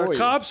does it paying for our you.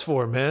 cops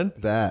for, man?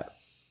 That.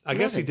 I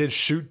guess he did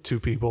shoot 2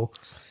 people,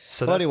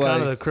 so Well, that's anyway,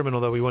 kind of the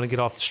criminal that we want to get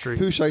off the street.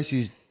 Pooh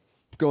Shiesty's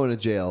going to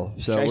jail,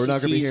 so we're not going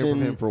to be hearing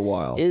from him for a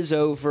while. Is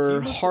over.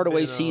 must have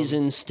Hardaway been,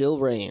 season still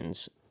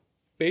reigns.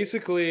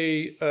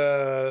 Basically,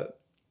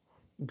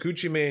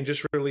 Gucci Mane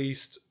just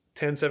released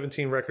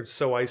 1017 Records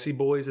So Icy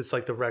Boys. It's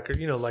like the record,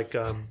 like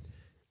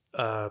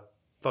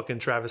fucking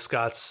Travis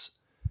Scott's,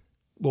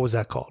 what was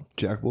that called?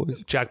 Jack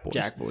Boys. Jack Boys.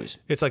 Jack Boys.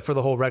 It's like for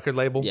the whole record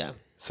label. Yeah.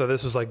 So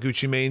this was like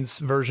Gucci Mane's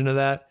version of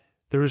that.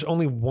 There was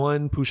only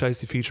one Pooh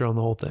Shiesty feature on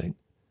the whole thing,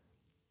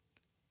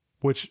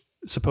 which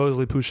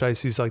supposedly Pooh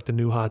Shiesty's like the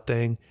new hot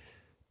thing.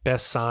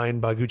 Best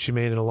signed by Gucci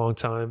Mane in a long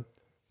time.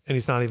 And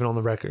he's not even on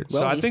the record.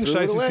 Well, so I he think threw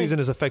it Shiesty away. season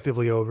is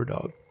effectively over,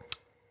 dog.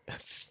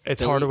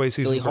 It's Hardaway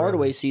season. Philly forever.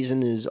 Hardaway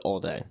season is all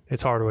day.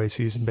 It's Hardaway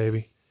season,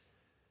 baby.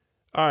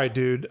 All right,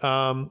 dude.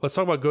 Let's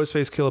talk about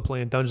Ghostface Killah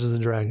playing Dungeons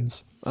and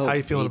Dragons. Oh, How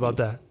you feeling baby. about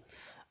that?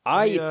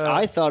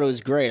 I thought it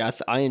was great.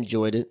 I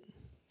enjoyed it.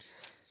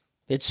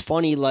 It's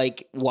funny,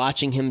 like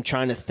watching him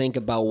trying to think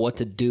about what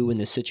to do in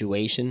the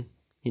situation.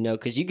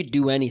 Because you could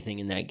do anything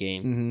in that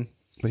game. Mm-hmm.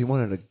 But he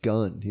wanted a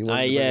gun. He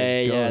wanted to bring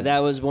a gun. Yeah. That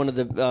was one of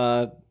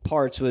the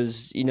parts.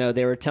 Was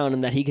they were telling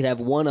him that he could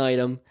have one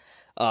item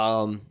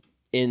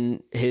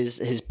in his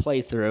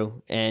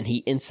playthrough, and he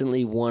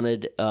instantly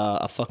wanted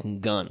a fucking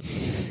gun.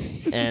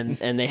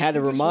 And they had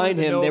to remind wanted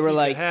to him. know They if were he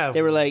like,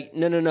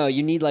 could have no.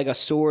 You need like a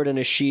sword and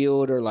a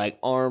shield or like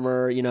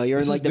armor. You're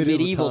in like the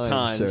medieval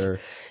times. Sir.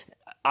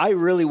 I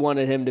really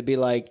wanted him to be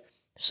like,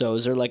 so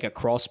is there like a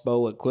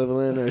crossbow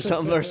equivalent or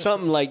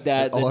something like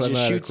that that just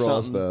Automatic shoots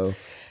crossbow.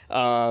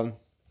 something?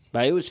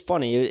 But it was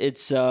funny.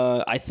 It's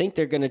I think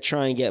they're gonna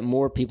try and get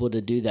more people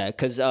to do that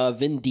because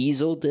Vin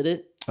Diesel did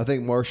it. I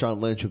think Marshawn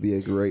Lynch would be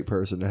a great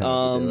person to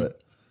have to do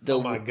it.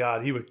 Oh my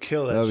God, he would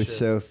kill that. That would be shit.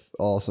 so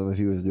awesome if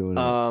he was doing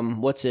it.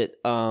 What's it?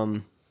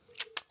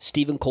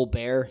 Stephen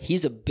Colbert.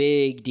 He's a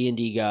big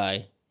D&D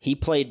guy. He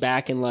played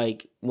back in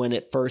like when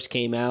it first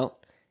came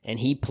out, and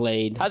he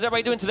played. How's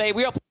everybody doing today?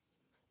 We are.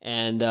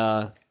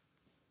 And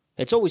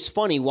it's always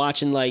funny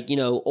watching like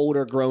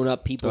older grown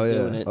up people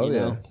doing it. You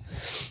know?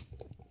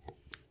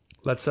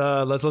 Let's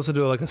listen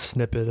to like a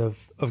snippet of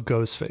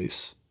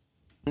Ghostface.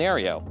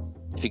 Scenario.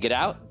 If you get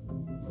out,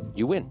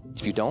 you win.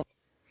 If you don't,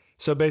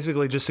 So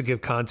basically, just to give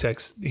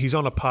context, he's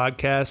on a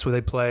podcast where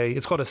they play.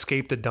 It's called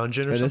Escape the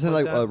Dungeon, or And something isn't it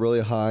like like that. a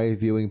really high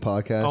viewing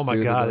podcast? Oh my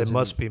dude, God, the it Dungeon?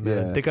 must be,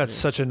 man. Yeah. They got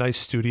such a nice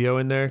studio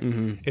in there.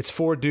 It's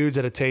 4 dudes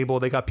at a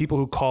table. They got people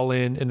who call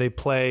in and they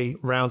play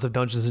rounds of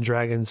Dungeons and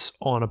Dragons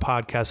on a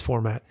podcast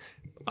format.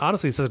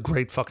 Honestly, it's a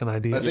great fucking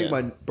idea. I think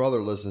my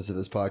brother listens to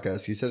this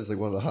podcast. He said it's like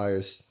one of the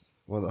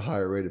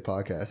higher rated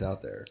podcasts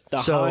out there.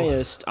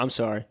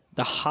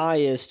 The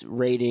highest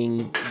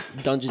rating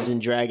Dungeons and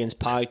Dragons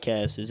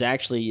podcast is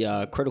actually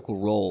Critical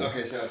Role.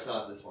 Okay, so it's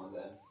not this one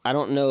then. I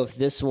don't know if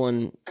this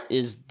one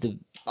is the.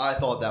 I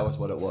thought that was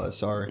what it was.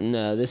 Sorry.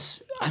 No,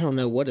 I don't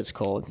know what it's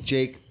called.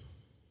 Jake,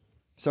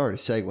 sorry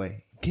to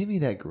segue. Give me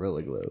that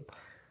Gorilla Glue.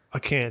 I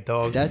can't,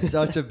 dog. That's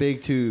such a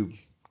big tube.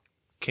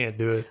 Can't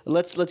do it.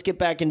 Let's get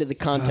back into the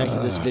context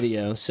of this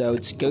video. So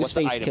it's what's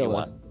the Ghostface item you Killah.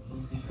 want?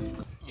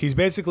 He's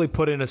basically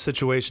put in a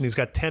situation. He's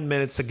got 10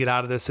 minutes to get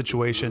out of this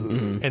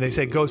situation. And they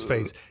say,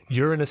 Ghostface,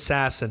 you're an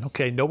assassin.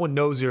 Okay, no one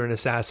knows you're an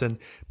assassin,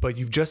 but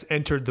you've just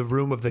entered the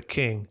room of the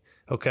king.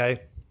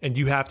 Okay, and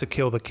you have to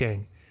kill the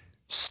king.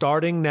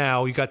 Starting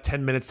now, you got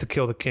 10 minutes to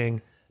kill the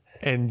king,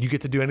 and you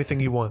get to do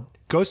anything you want.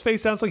 Ghostface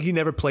sounds like he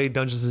never played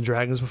Dungeons and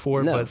Dragons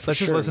before, No, but for let's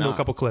just sure listen to a not.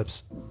 couple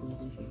clips.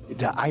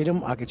 The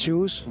item I could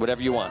choose?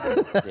 Whatever you want.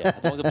 Yeah,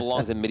 as long as it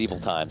belongs in medieval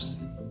times.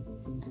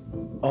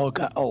 Oh,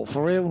 God. Oh,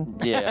 for real?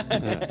 Yeah.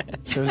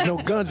 So there's no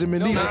guns in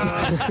medieval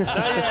times.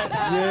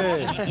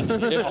 Yeah.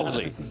 If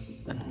only.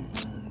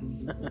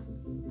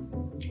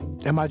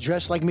 Am I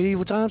dressed like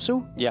medieval times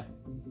too? Yeah.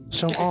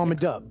 So I'm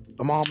armored up.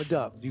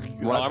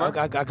 Want armor?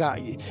 I got.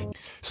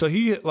 So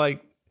he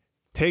like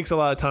takes a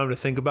lot of time to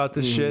think about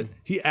this shit.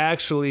 He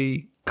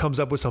actually comes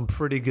up with some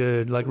pretty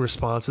good like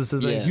responses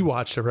to things. Yeah. You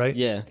watched it, right?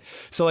 Yeah.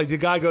 So like the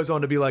guy goes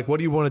on to be like, "What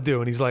do you want to do?"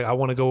 And he's like, "I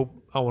want to go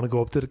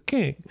up to the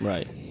king."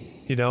 Right.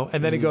 You know,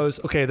 and then he goes,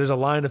 "Okay, there's a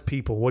line of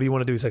people. What do you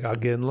want to do?" He's like, "I'll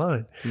get in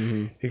line."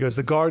 He goes,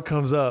 the guard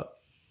comes up,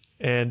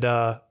 and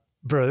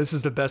bro, this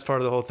is the best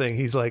part of the whole thing.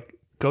 He's like,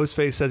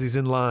 Ghostface says he's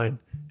in line,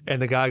 and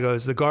the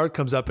guard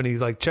comes up and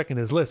he's like checking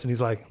his list, and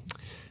he's like,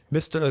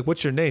 "Mr. like,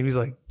 what's your name?" He's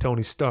like,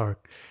 "Tony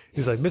Stark."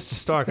 He's like, "Mr.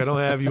 Stark, I don't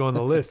have you on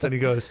the list." And he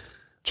goes,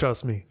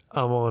 "Trust me,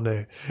 I'm on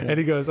there." And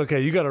he goes,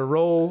 "Okay, you got to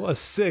roll a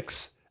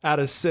 6 out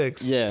of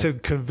 6 to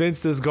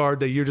convince this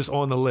guard that you're just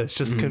on the list.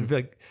 Just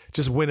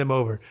just win him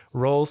over."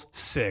 Rolls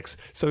 6.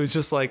 So he's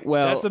just like,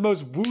 that's the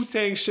most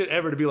Wu-Tang shit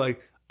ever to be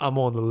like, "I'm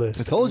on the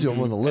list." I told you I'm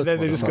on the list. And then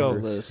they just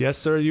go, "Yes,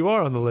 sir, you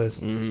are on the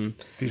list.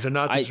 These are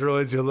not the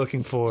droids you're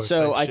looking for."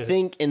 So I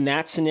think in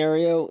that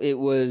scenario, it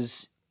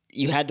was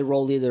you had to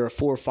roll either a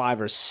 4,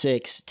 5, or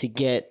 6 to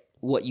get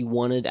what you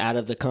wanted out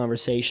of the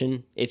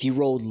conversation. If you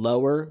rolled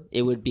lower,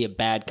 it would be a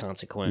bad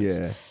consequence.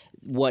 Yeah.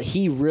 What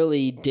he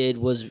really did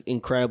was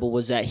incredible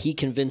was that he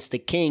convinced the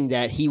king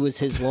that he was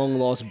his long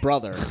lost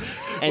brother.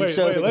 And Wait,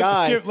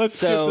 let's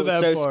skip to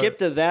that part. Skip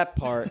to that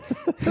part.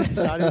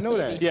 I didn't know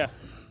that. Yeah.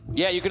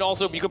 Yeah, you can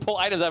pull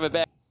items out of a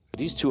bag.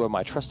 These two are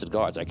my trusted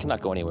guards. I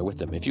cannot go anywhere with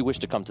them. If you wish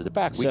to come to the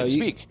back, we can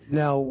speak.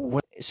 Now,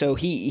 So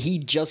he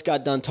just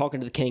got done talking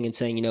to the king and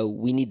saying,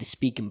 we need to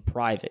speak in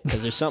private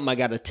because there's something I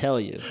got to tell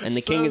you. And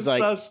the king is like,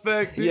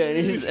 suspect. Dude.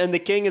 Yeah, and the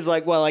king is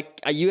like, well,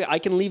 I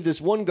can leave this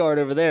one guard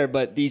over there,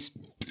 but these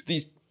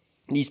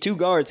 2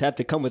 guards have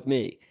to come with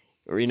me.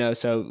 Or,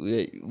 so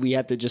we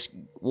have to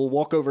we'll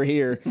walk over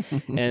here,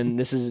 and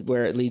this is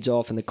where it leads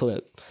off in the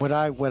clip. What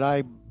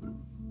I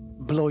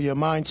blow your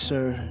mind,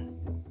 sir,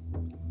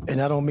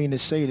 and I don't mean to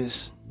say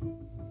this,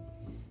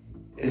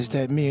 is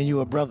that me and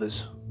you are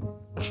brothers.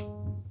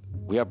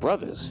 We are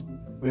brothers.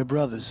 We're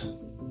brothers.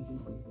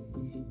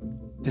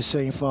 The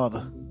same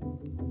father.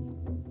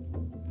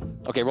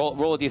 Okay,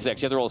 roll a d6. You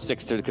have to roll a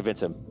 6 to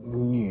convince him.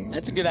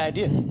 That's a good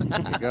idea.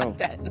 There you go.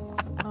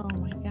 Oh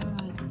my god.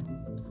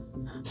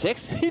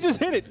 6? He just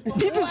hit it.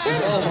 He just hit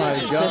it. Oh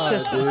my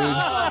god, dude.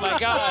 Oh my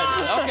god.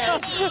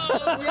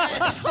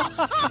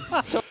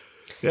 Okay. So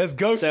That's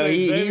Ghostface. So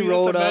he baby.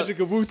 rolled That's the up, magic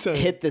of Wu-Tang.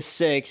 hit the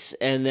 6,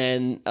 and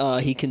then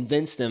he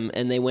convinced them,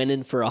 and they went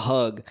in for a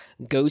hug.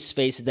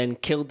 Ghostface then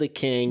killed the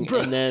king,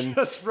 Bro, and then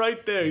that's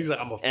right there. He's like,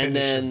 "I'm a finisher." and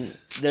then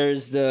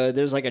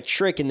there's like a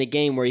trick in the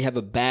game where you have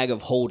a bag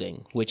of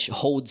holding, which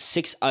holds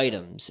 6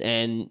 items,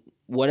 and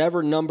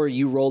whatever number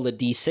you roll the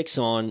d6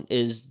 on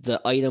is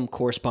the item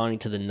corresponding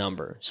to the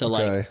number. So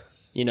like,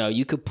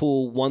 you could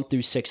pull 1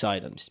 through 6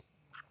 items.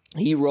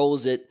 He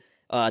rolls it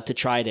to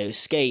try to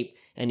escape,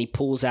 and he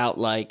pulls out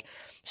like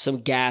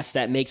some gas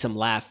that makes him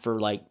laugh for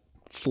like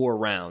 4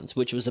 rounds,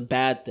 which was a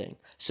bad thing.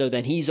 So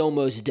then he's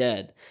almost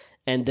dead.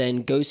 And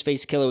then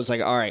Ghostface Killer was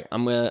like, "All right,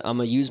 I'm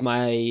gonna use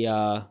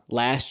my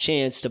last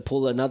chance to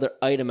pull another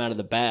item out of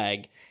the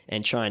bag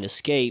and try and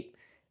escape."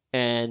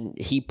 And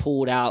he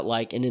pulled out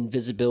like an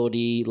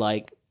invisibility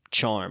like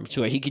charm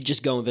to where he could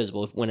just go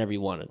invisible whenever he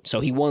wanted. So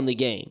he won the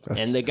game.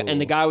 And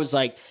the guy was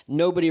like,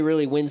 "Nobody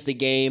really wins the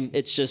game.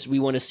 It's just we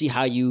want to see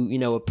how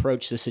you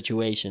approach the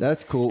situation."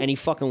 That's cool. And he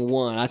fucking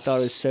won. I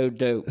thought it was so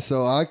dope.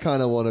 So I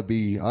kind of want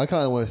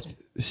to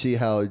see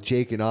how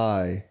Jake and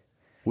I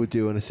would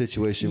do in a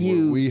situation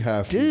where we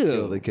have to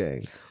kill the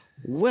king.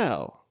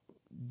 Well,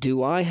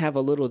 do I have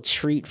a little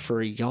treat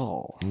for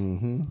y'all?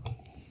 Mm-hmm.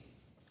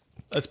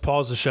 Let's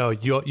pause the show.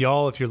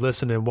 Y'all, if you're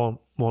listening, won't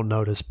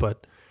notice,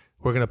 but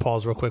we're gonna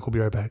pause real quick. We'll be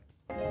right back.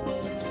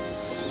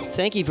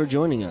 Thank you for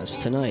joining us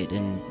tonight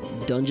in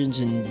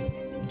Dungeons and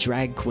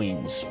Drag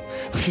Queens.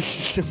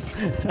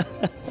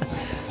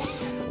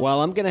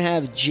 While I'm going to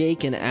have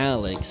Jake and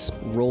Alex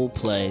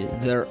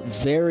roleplay their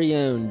very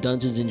own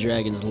Dungeons and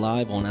Dragons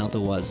live on Out the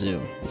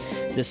Wazoo.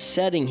 The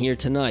setting here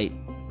tonight,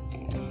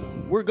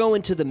 we're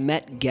going to the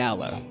Met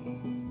Gala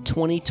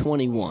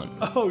 2021.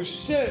 Oh,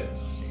 shit.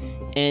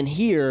 And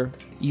here,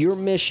 your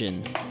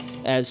mission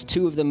as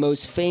 2 of the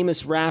most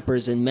famous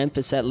rappers in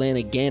Memphis,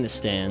 Atlanta,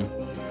 Afghanistan,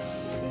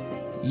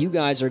 you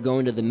guys are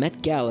going to the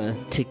Met Gala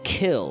to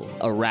kill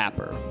a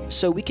rapper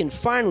so we can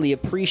finally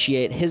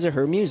appreciate his or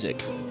her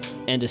music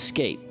and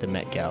escape the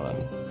Met Gala.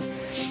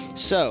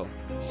 So,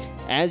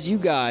 as you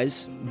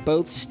guys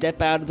both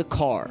step out of the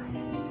car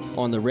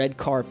on the red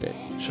carpet.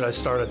 Should I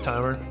start a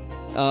timer?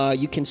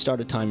 You can start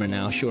a timer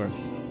now, sure.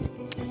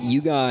 You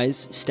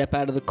guys step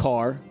out of the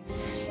car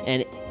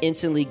and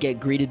instantly get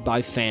greeted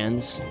by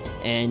fans,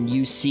 and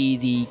you see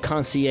the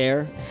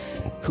concierge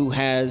who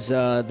has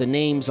the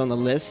names on the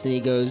list, and he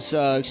goes,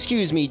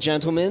 "Excuse me,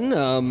 gentlemen,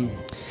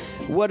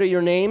 what are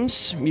your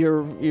names?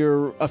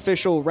 Your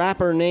official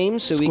rapper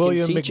names, so we can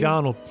see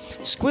McDonald.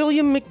 you."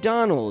 Squilliam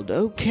McDonald.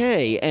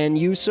 Okay, and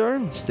you,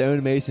 sir?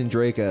 Stone Mason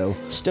Draco.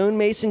 Stone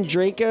Mason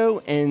Draco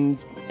and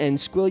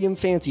Squilliam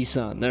Fancy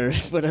Son, or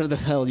whatever the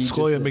hell you just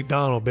Squilliam said.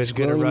 McDonald, bitch.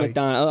 Get it Squilliam right.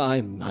 McDonald.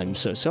 Oh, I'm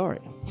so sorry.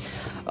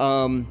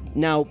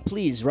 Now,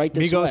 please, right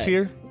this Migos way.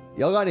 here?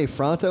 Y'all got any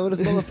Fronto in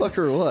this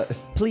motherfucker or what?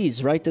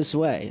 Please, right this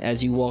way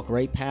as you walk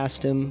right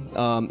past him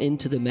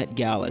into the Met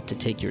Gala to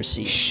take your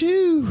seat.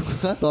 Shoo!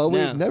 I thought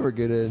Now- we'd never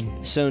get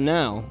in. So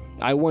now,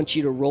 I want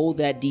you to roll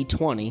that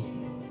D20.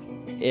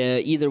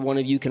 Either one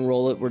of you can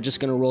roll it. We're just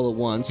going to roll it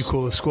once. You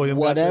cool with Squilliam?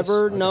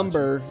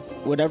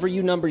 Whatever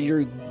you number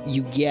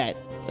you get,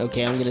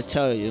 okay, I'm going to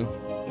tell you.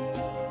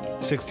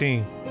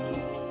 16.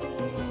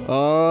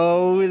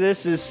 Oh,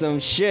 this is some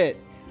shit.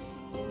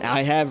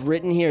 I have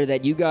written here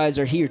that you guys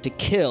are here to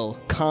kill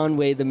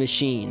Conway the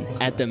Machine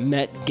at the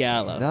Met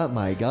Gala. Not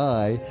my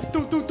guy.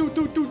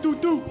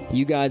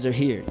 You guys are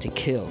here to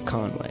kill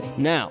Conway.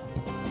 Now,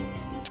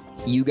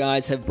 you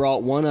guys have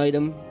brought one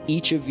item,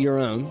 each of your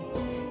own,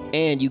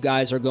 and you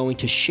guys are going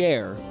to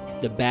share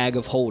the bag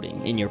of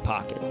holding in your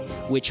pocket,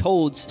 which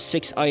holds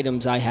 6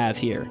 items I have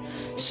here.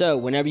 So,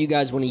 whenever you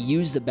guys want to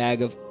use the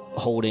bag of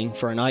holding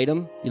for an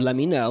item, you let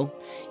me know.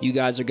 You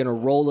guys are going to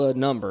roll a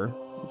number,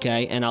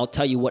 okay, and I'll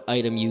tell you what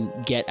item you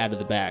get out of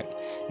the bag.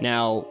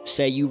 Now,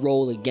 say you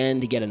roll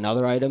again to get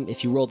another item.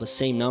 If you roll the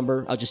same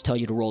number, I'll just tell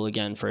you to roll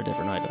again for a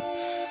different item.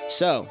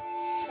 So,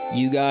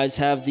 you guys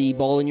have the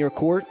ball in your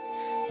court.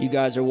 You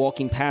guys are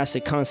walking past a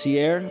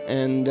concierge,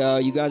 and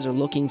you guys are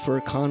looking for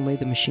Conway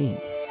the Machine.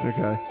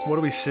 Okay. What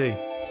do we see?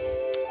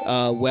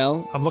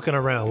 Well, I'm looking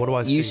around. What do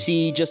I see? you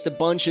see just a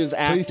bunch of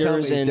Please tell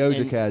actors me and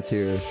Doja Cat's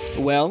here.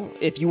 well,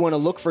 if you want to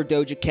look for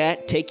Doja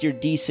Cat, take your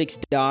D6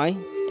 die,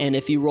 and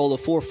if you roll a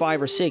 4,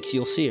 5, or 6,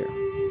 you'll see her.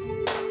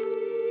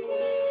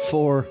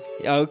 4.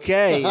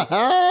 Okay. What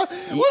up,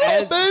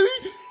 As- baby?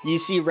 You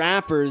see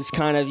rappers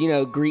kind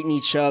of, greeting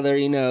each other,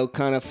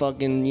 kind of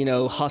fucking,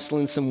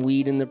 hustling some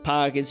weed in their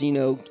pockets,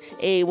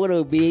 hey, what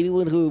up, baby?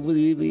 What up,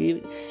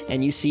 baby?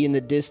 And you see in the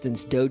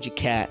distance Doja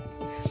Cat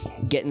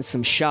getting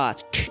some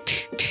shots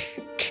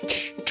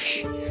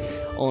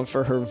on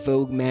for her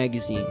Vogue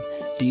magazine.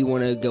 Do you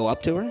want to go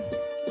up to her?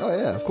 Oh,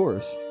 yeah, of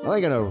course. I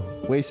ain't gonna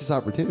waste this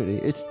opportunity.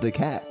 It's the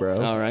cat,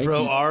 bro. All right.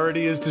 Bro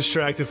already is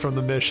distracted from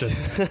the mission.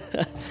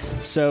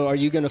 So are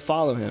you going to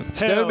follow him? Hell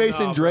Stone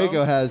Mason no, Draco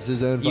bro. has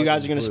his own. You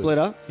guys are fucking going to clue. split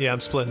up? Yeah, I'm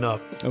splitting up.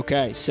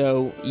 Okay,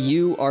 so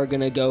you are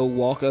going to go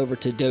walk over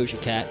to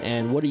Doja Cat,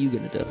 and what are you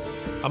going to do?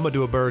 I'm gonna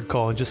do a bird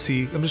call and just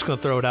see. I'm just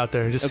gonna throw it out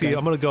there and just see. Okay.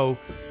 I'm gonna go.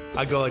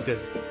 I go like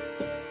this.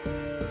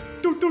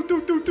 Do do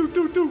do do do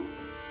do do.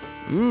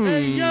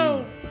 Hey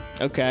yo.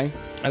 Okay.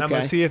 And I'm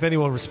gonna see if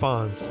anyone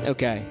responds.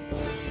 Okay.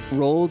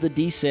 Roll the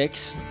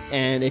d6,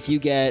 and if you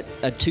get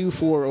a 2,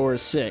 4, or a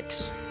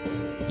 6,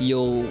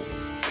 you'll.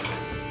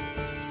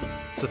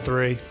 It's a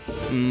 3.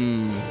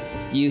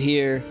 You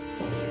hear.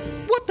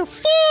 What the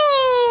fuck?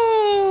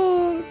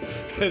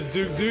 That's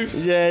Duke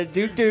Deuce. Yeah,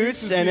 Duke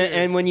Deuce. is And, here.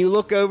 and when you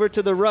look over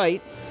to the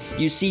right,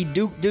 you see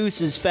Duke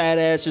Deuce's fat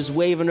ass just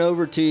waving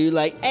over to you,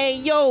 like, hey,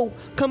 yo,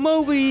 come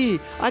over here.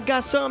 I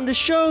got something to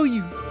show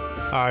you.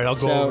 All right, I'll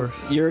go So over.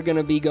 you're going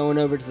to be going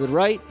over to the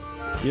right.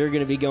 You're going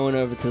to be going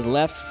over to the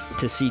left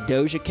to see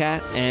Doja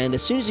Cat. And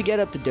as soon as you get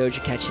up to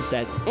Doja Cat, she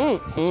says,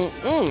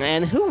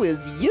 and who is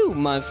you,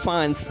 my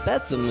fine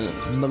specimen?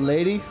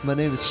 Milady, my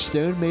name is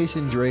Stone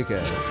Mason Draco.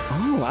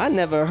 Oh, I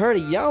never heard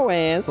of your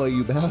ass. Well,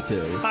 you about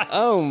to.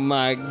 Oh,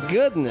 my Why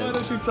goodness.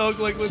 don't you talk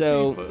like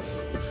Latifah?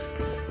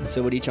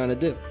 So what are you trying to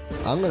do?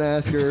 I'm gonna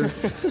ask her.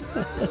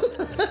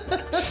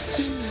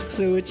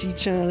 So what you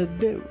trying to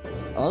do?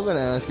 I'm gonna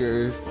ask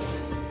her.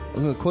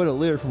 I'm gonna quote a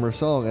lyric from her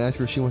song and ask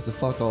her if she wants to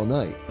fuck all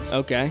night.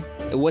 Okay.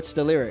 What's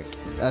the lyric?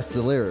 That's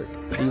the lyric.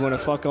 You want to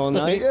fuck all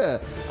night? Yeah.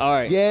 All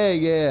right.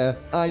 Yeah.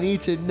 I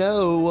need to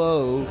know.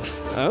 Whoa.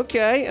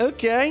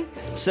 Okay.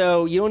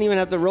 So you don't even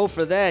have to roll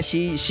for that.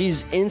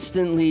 She's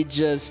instantly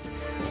just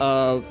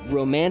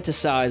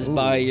romanticized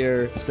by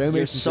your Stone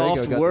Mason soft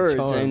Draco got the words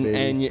charm,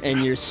 baby.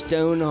 and your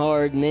stone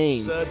hard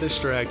name. So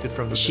distracted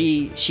from the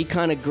mission. She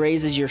kind of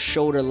grazes your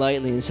shoulder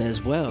lightly and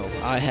says, "Well,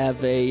 I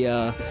have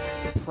a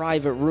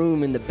private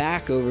room in the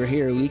back over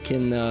here. We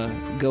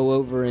can go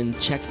over and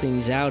check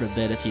things out a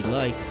bit if you'd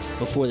like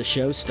before the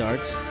show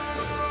starts."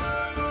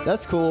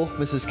 That's cool,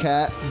 Mrs.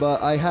 Cat,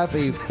 but I have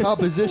a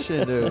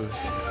proposition to.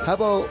 How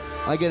about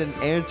I get an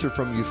answer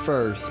from you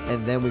first,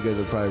 and then we go to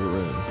the private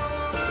room?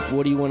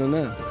 What do you want to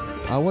know?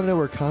 I want to know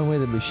where Conway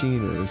the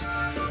Machine is.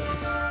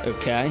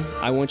 Okay,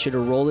 I want you to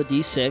roll a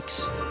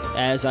d6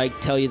 as I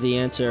tell you the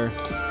answer.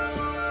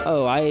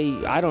 Oh,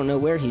 I don't know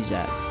where he's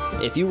at.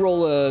 If you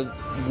roll a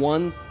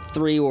 1,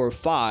 3, or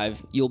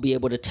 5, you'll be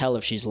able to tell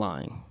if she's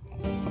lying.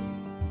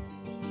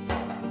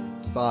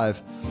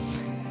 5.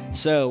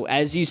 So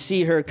as you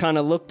see her kind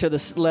of look to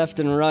the left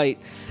and right,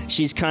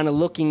 she's kind of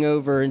looking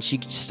over and she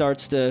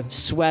starts to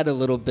sweat a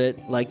little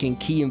bit, like in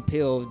Key and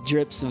Peele,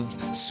 drips of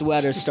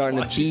sweat are starting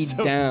Why to she's bead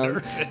so down.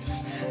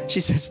 nervous? She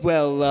says,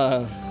 "Well,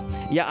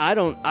 yeah, I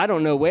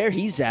don't know where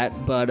he's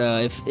at, but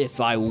if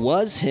I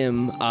was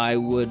him, I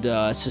would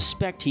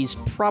suspect he's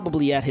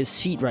probably at his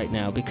feet right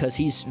now because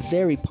he's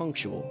very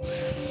punctual."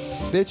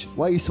 Bitch,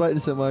 why are you sweating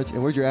so much,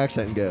 and where'd your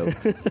accent go?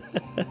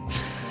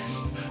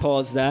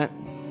 Pause that.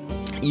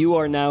 You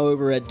are now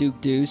over at Duke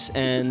Deuce,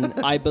 and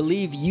I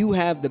believe you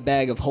have the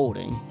bag of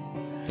holding.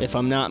 if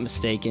I'm not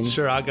mistaken.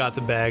 Sure, I got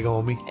the bag,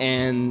 homie.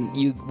 And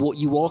you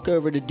walk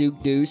over to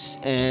Duke Deuce,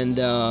 and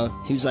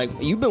he was like,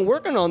 "You've been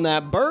working on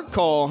that bird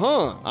call,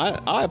 huh?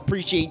 I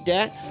appreciate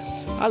that.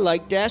 I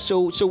like that.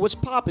 So what's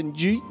poppin',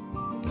 G?"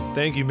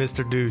 Thank you,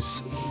 Mr.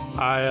 Deuce.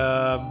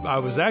 I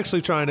was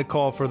actually trying to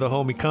call for the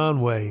homie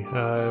Conway.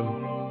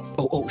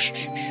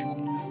 Shh.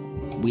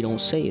 We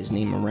don't say his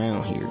name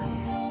around here.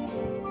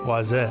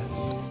 Why's that?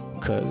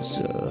 Cause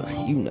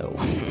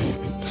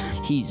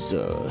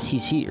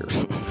he's here.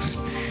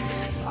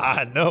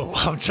 I know.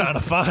 I'm trying to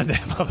find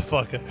that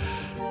motherfucker.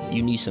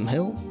 You need some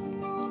help?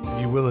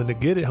 You willing to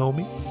get it,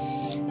 homie?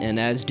 And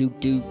as Duke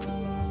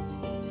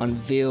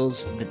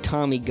unveils the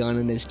Tommy gun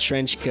in his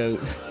trench coat,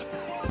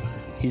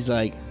 he's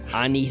like,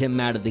 "I need him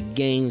out of the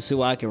game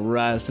so I can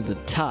rise to the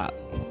top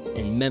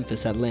in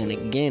Memphis, Atlanta,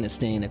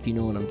 Afghanistan, if you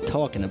know what I'm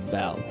talking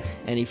about."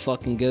 And he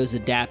fucking goes to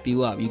dap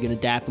you up. You gonna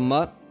dap him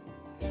up?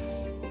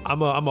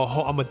 I'm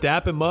a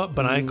dap him up,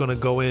 but I ain't gonna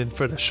go in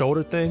for the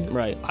shoulder thing.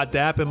 Right. I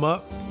dap him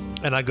up,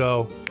 and I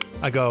go,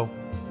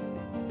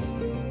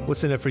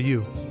 "What's in it for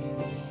you?"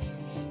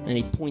 And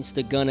he points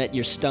the gun at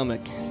your stomach,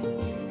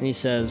 and he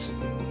says,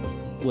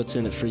 "What's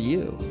in it for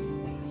you?"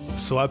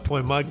 So I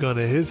point my gun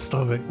at his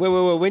stomach. Wait.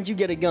 When'd you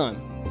get a gun?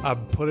 I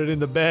put it in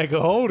the bag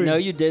of holding. No,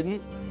 you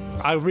didn't.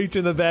 I reach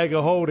in the bag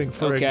of holding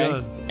for a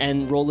gun.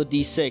 And roll a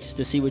d6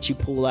 to see what you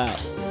pull out.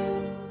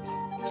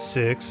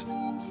 6.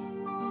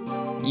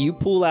 You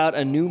pull out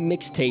a new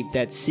mixtape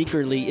that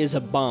secretly is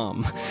a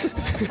bomb.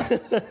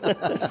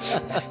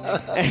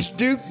 And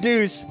Duke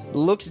Deuce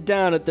looks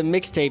down at the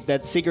mixtape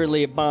that's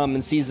secretly a bomb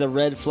and sees the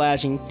red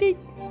flashing. Ding.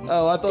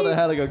 Oh, I thought it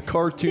had like a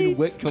cartoon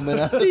wick coming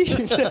out.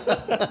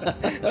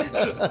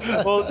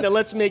 Well, now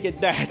let's make it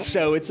that.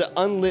 So it's an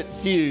unlit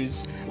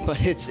fuse, but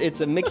it's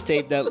a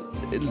mixtape that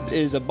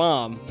is a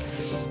bomb.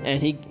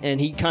 And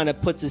he kind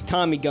of puts his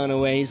Tommy gun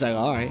away. He's like,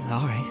 all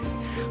right.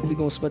 We're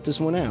going to split this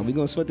one out.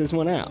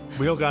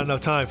 We don't got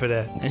enough time for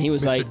that. And he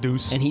was Mr. like,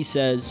 Deuce. and he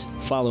says,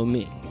 "Follow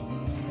me."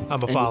 I'm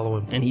going to follow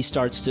him. And he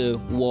starts to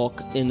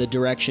walk in the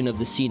direction of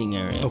the seating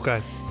area.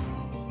 Okay.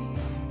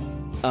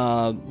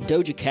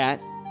 Doja Cat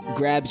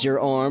grabs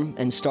your arm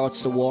and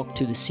starts to walk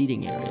to the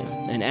seating area.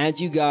 And as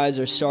you guys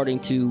are starting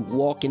to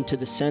walk into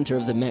the center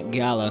of the Met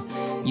Gala,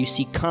 you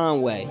see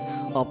Conway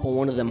up on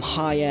one of them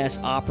high-ass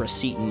opera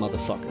seating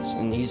motherfuckers.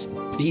 And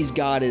he's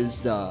got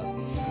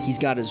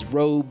his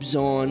robes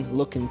on,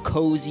 looking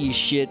cozy as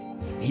shit.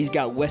 He's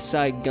got West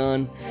Side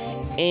Gun,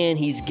 and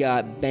he's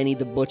got Benny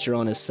the Butcher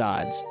on his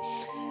sides.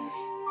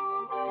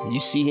 You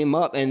see him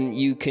up, and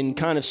you can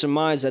kind of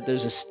surmise that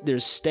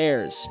there's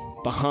stairs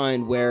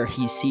behind where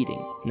he's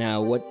seating.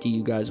 Now, what do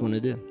you guys want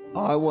to do?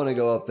 I want to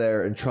go up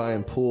there and try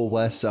and pull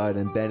Westside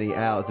and Benny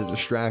out to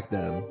distract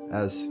them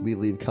as we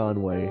leave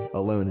Conway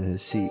alone in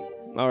his seat.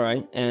 All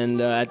right, and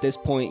at this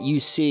point,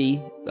 you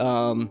see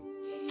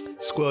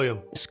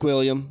Squilliam.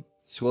 Squilliam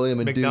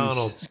and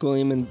McDonald.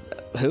 Squilliam and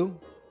who?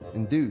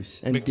 And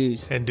Deuce. And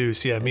Deuce. And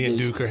Deuce, yeah. Me and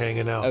Deuce. Duke are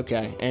hanging out.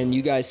 Okay, and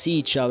you guys see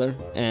each other,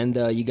 and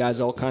you guys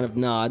all kind of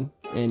nod,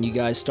 and you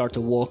guys start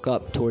to walk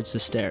up towards the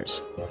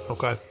stairs.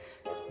 Okay.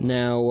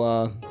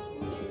 Now,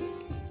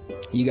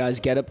 you guys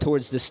get up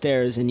towards the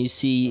stairs, and you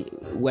see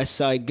West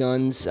Side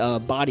Gun's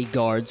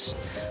bodyguards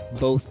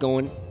both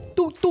going,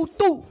 "Doo, doo,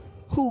 doo!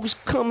 Who's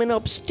coming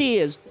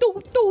upstairs?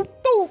 Doo, doo,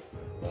 doo!"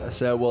 I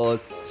said, well,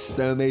 it's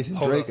Stonemason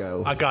Hold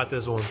Draco. up. I got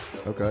this one.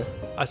 Okay.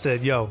 I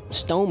said, yo,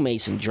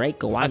 Stonemason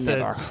Draco, I said-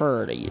 never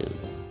heard of you.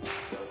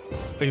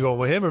 are you going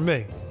with him or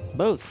me?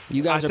 Both.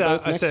 You guys are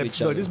both next to each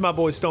look, other. this is my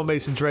boy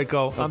Stonemason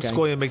Draco. I'm Okay.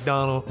 Squilliam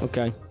McDonald.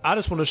 Okay. I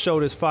just want to show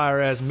this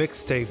fire-ass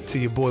mixtape to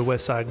your boy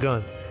West Side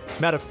Gun.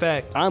 Matter of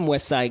fact, I'm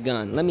West Side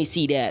Gun. Let me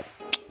see that.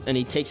 And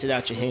he takes it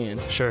out your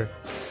hand. sure.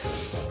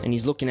 And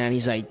he's looking at it.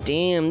 He's like,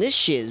 "Damn, this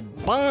shit's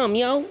bomb,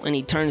 yo." And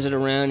he turns it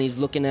around. He's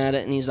looking at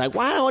it. And he's like,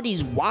 "Why are all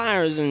these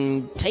wires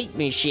and tape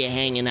and shit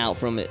hanging out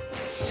from it?"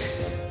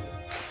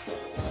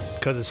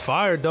 Because it's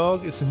fire,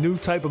 dog. It's a new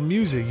type of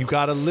music. You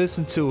got to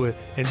listen to it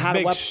and How do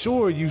make I-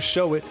 sure you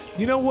show it.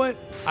 You know what?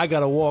 I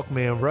got a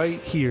Walkman right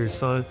here,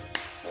 son.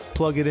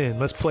 Plug it in.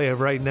 Let's play it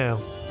right now.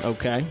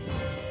 Okay.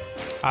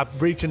 I'm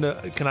reaching the.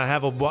 Can I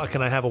have a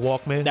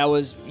Walkman? That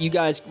was, you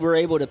guys were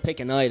able to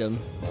pick an item.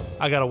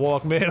 I got a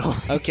Walkman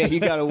on. Okay, you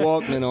got a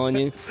Walkman on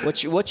you.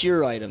 What's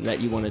your item that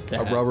you wanted to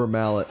A have? rubber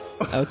mallet.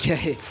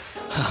 Okay.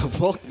 A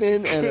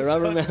Walkman and a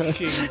rubber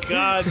mallet.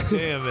 God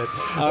damn it.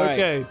 All right.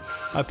 Okay.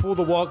 I pull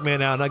the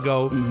Walkman out and I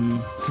go, Mm-hmm.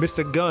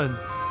 Mr. Gun,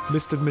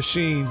 Mr.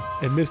 Machine,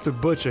 and Mr.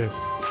 Butcher.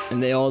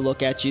 And they all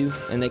look at you,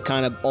 and they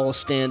kind of all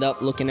stand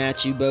up looking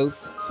at you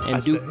both. And I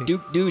say-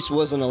 Duke Deuce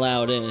wasn't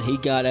allowed in. He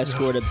got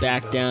escorted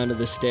back down to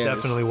the stairs.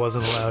 Definitely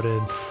wasn't allowed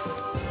in.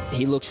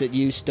 He looks at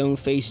you,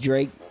 Stoneface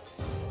Drake.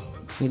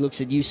 He looks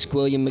at you,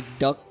 Squilliam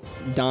McDuck,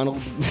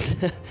 Donald.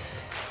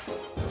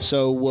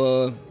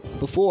 So,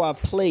 before I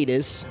play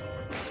this,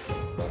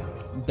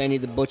 Benny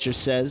the Butcher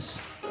says,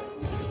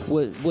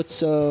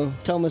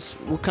 tell us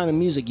what kind of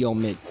music y'all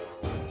make.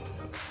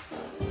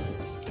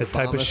 The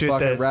type of Bombest shit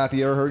fucking that rap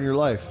you ever heard in your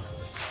life.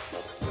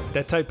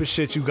 That type of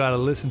shit you gotta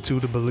listen to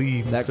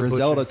believe. That Mr.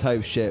 Griselda Butcher.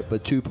 type shit,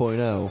 but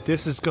 2.0.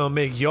 This is gonna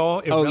make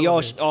y'all Oh,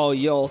 irrelevant.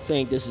 y'all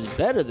think this is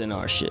better than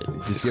our shit.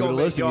 Just It's give it a gonna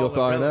make listen, y'all you'll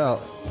find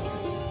irrelevant.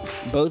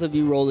 out. Both of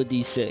you roll a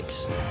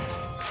d6.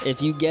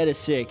 If you get a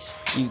 6,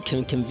 you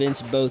can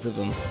convince both of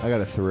them. I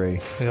got a 3.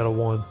 I got a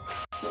 1.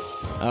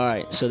 All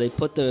right, so they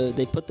put the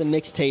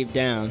mixtape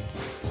down,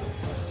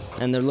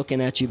 and they're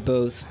looking at you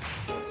both,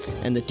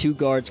 and the two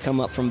guards come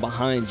up from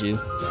behind you,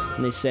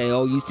 and they say,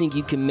 "Oh, you think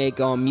you can make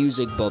our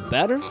music but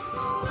better?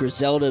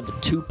 Griselda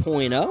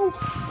 2.0?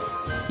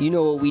 You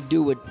know what we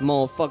do with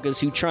motherfuckers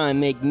who try and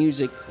make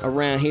music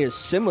around here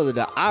similar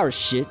to our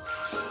shit."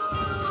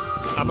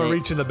 I'm gonna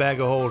reach in the bag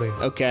of holding.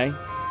 Okay,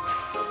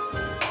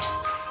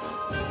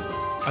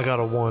 I got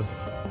a 1.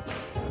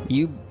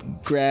 you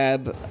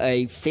grab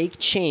a fake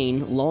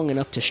chain long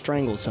enough to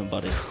strangle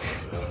somebody.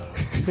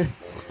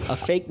 A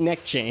fake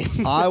neck chain.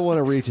 I want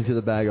to reach into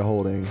the bag of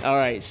holding. All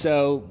right,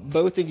 so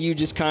both of you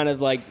just kind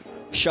of like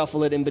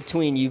shuffle it in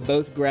between. You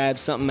both grab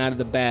something out of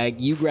the bag.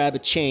 You grab a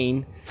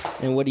chain,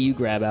 and what do you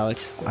grab,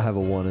 Alex? I have a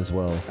 1 as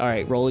well. All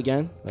right, roll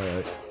again. All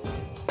right.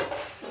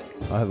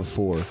 I have a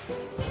 4.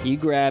 You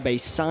grab a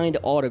signed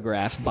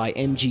autograph by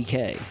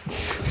MGK.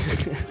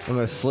 I'm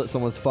going to slit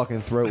someone's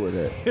fucking throat with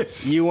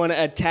it. You want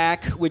to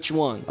attack which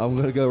one? I'm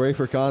going to go right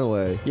for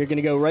Conway. You're going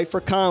to go right for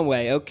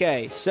Conway.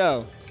 Okay,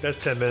 so, That's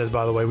 10 minutes,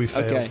 by the way. We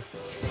failed. okay.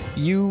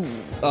 You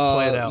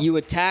play it out. you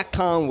attack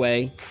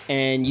Conway,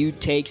 and you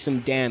take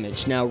some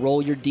damage. Now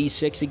roll your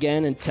d6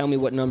 again and tell me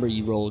what number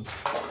you rolled.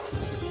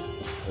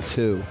 A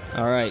 2.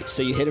 All right,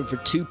 so you hit him for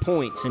 2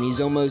 points, and he's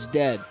almost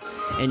dead.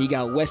 And you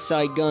got West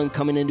Side Gun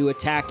coming in to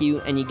attack you,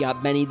 and you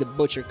got Benny the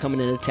Butcher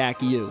coming in to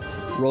attack you.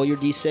 Roll your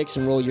d6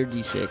 and roll your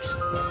d6.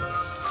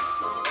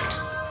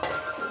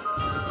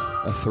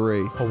 A 3.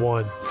 A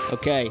 1.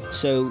 Okay,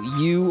 so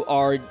you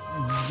are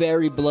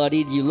very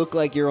bloodied. You look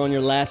like you're on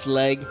your last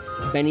leg.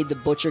 Benny the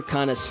Butcher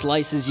kind of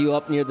slices you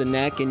up near the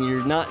neck, and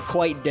you're not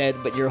quite dead,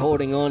 but you're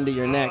holding on to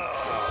your neck.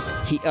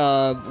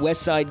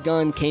 West Side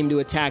Gun came to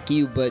attack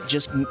you, but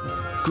just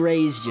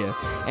grazed you,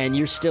 and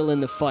you're still in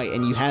the fight,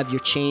 and you have your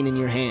chain in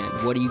your hand.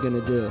 What are you going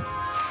to do?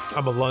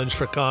 I'm a lunge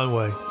for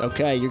Conway.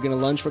 Okay, you're going to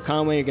lunge for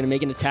Conway. You're going to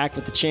make an attack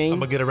with the chain. I'm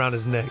gonna get around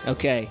his neck.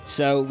 Okay,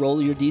 so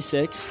roll your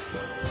d6.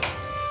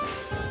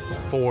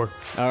 4.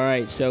 All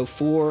right, so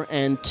 4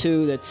 and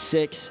 2, that's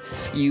 6.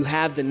 You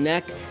have the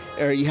neck,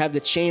 or you have the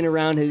chain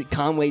around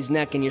Conway's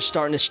neck, and you're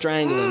starting to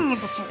strangle him.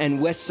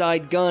 And West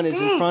Side Gun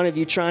is in front of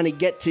you trying to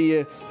get to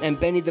you, and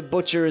Benny the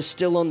Butcher is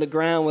still on the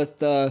ground with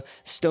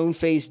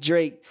Stoneface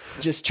Drake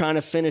just trying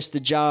to finish the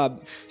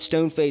job.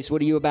 Stoneface,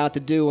 what are you about to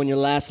do on your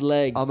last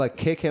leg? I'm going to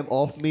kick him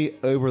off me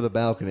over the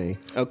balcony.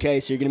 Okay,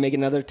 so you're going to make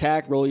another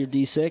attack. Roll your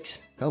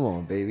d6. Come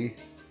on, baby.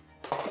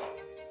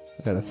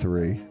 I got a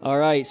 3. All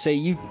right, so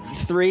you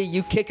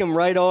kick him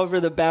right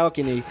over the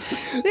balcony.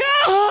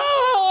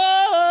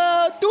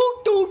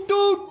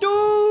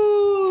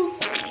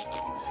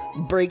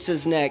 Breaks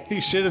his neck.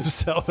 He shit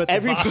himself at the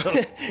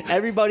bottom.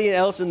 Everybody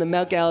else in the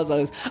Met Gala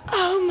goes,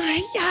 "Oh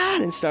my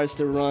God," and starts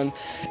to run.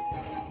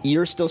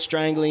 You're still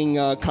strangling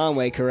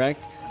Conway,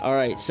 correct? All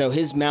right, so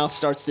his mouth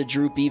starts to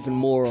droop even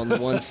more on the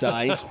one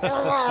side.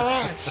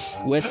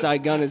 West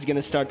Side Gun is going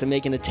to start to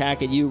make an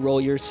attack at you.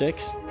 Roll your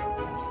 6.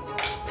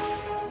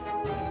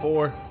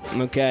 4.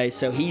 Okay,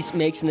 so he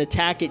makes an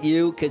attack at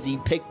you because he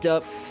picked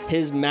up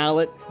his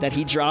mallet that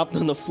he dropped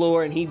on the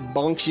floor, and he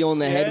bonks you on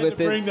the head with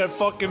it. Bring that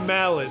fucking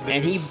mallet, dude.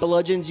 And he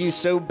bludgeons you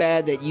so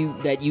bad that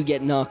you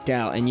get knocked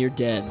out and you're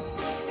dead.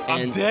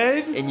 I'm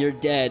dead? And you're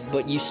dead,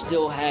 but you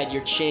still had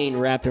your chain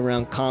wrapped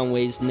around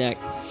Conway's neck.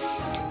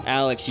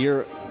 Alex,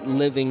 you're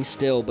living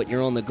still, but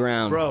you're on the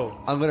ground. Bro,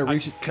 I'm going to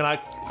reach...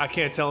 I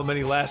can't tell him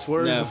any last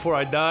words No. before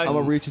I die. I'm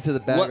going to reach into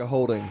the bag What? of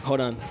holding. Hold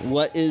on.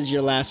 What is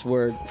your last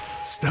word?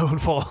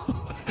 Stonefall.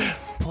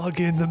 Plug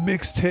in the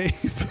mixtape.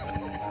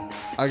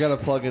 I got to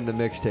plug in the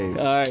mixtape.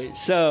 All right,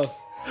 so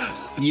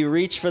you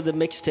reach for the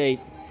mixtape,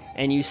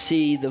 and you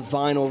see the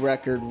vinyl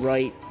record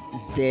right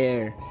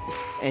there,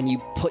 and you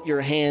put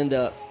your hand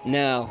up.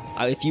 Now,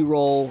 if you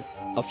roll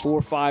a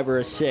 4, 5, or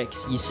a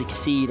 6, you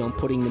succeed on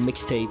putting the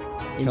mixtape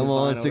in Come the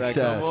on, vinyl success.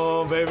 record. Come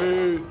on,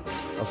 baby.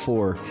 A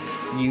 4.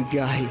 You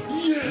guy,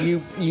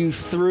 you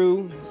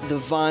threw the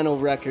vinyl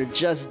record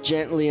just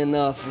gently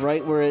enough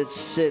right where it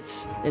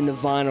sits in the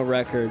vinyl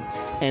record,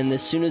 and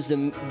as soon as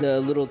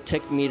the little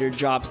tick meter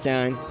drops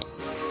down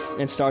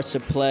and starts to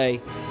play,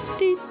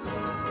 deep,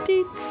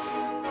 deep,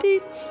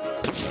 deep,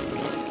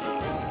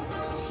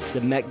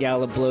 the Met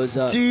Gala blows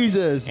up.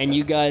 Jesus. And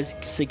you guys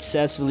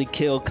successfully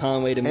kill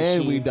Conway the Machine.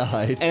 And we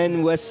died.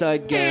 And West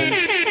Side Gun.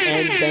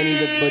 And Benny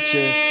the Butcher.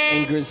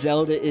 And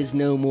Griselda is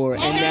no more.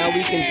 And now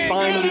we can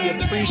finally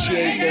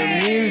appreciate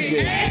their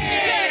music.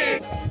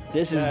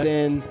 This has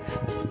been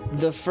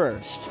the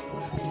first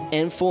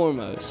and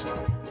foremost,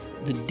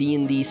 the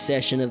D&D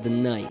session of the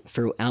night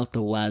for Out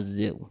the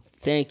Wazoo.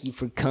 Thank you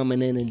for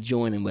coming in and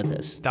joining with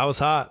us. That was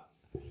hot.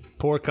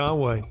 Poor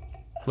Conway.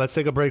 Let's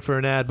take a break for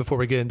an ad before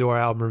we get into our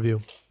album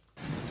review.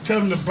 Tell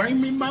them to bring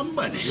me my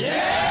money.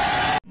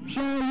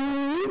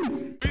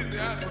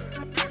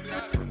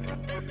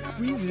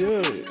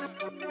 Easy.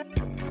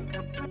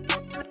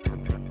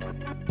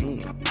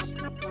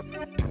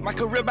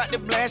 career about to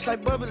blast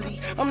like bubbly.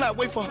 I'm not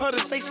waiting for her to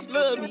say she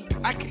love me.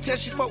 I can tell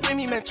she fuck with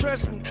me, man,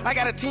 trust me. I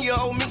got a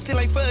 10-year-old me still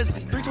like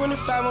fuzzy.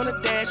 325 on the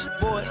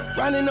dashboard.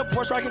 Riding the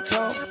Porsche, rocking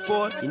Tom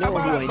Ford. You know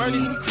who I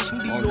need Christian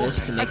on Dior.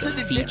 this to make a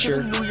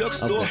feature of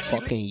the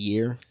fucking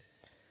year?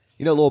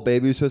 You know, Lil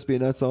Baby was supposed to be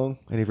in that song,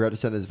 and he forgot to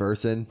send his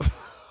verse in.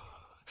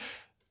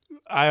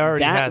 I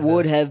already That had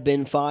would have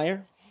been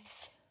fire,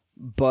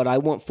 but I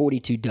want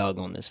 42 Doug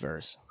on this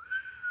verse.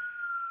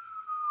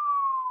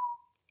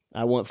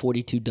 I want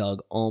 42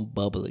 Doug on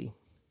Bubbly.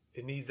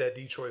 It needs that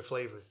Detroit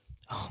flavor.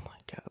 Oh my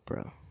God,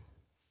 bro.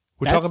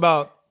 We're talking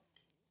about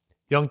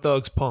Young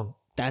Thug's Punk.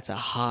 That's a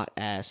hot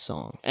ass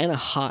song and a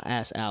hot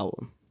ass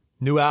album.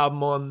 New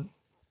album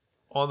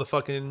on the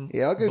fucking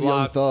Yeah, I'll give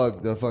block. Young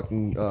Thug the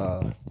fucking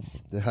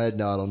the head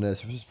nod on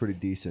this, which is pretty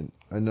decent.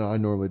 I know I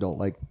normally don't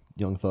like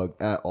Young Thug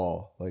at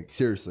all. Like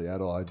seriously, at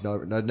all.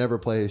 I'd never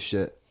play his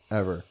shit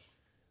ever.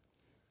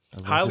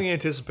 Highly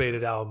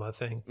anticipated album, I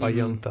think, by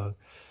Young Thug.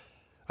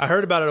 I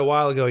heard about it a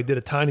while ago. He did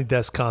a Tiny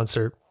Desk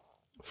concert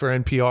for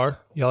NPR.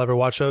 Y'all ever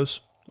watch those?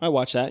 I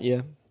watched that,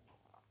 yeah.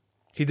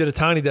 He did a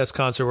Tiny Desk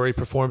concert where he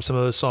performed some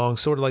of those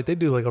songs, sort of like they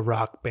do like a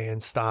rock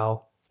band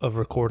style of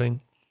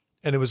recording,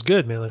 and it was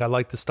good, man. Like I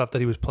liked the stuff that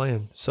he was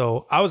playing,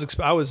 so I was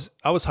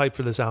hyped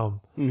for this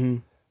album.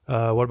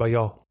 Mm-hmm. What about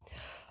y'all?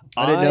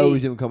 I didn't know he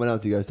was even coming out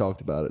until you guys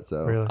talked about it.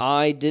 So Really?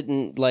 I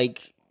didn't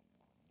like.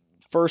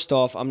 First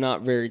off, I'm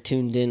not very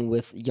tuned in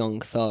with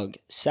Young Thug.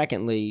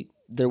 Secondly,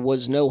 there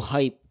was no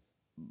hype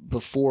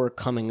before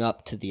coming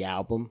up to the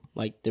album.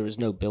 Like there was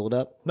no build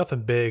up.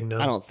 Nothing big,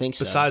 no. I don't think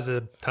so. Besides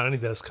a Tiny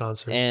Desk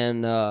concert.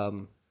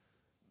 And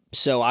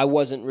so I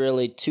wasn't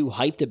really too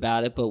hyped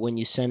about it, but when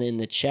you sent it in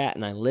the chat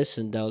and I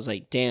listened, I was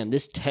like, damn,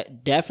 this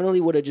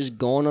definitely would have just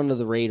gone under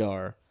the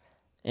radar,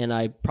 and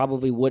I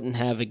probably wouldn't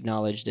have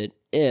acknowledged it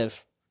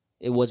if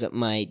it wasn't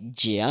my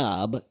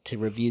job to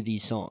review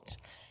these songs.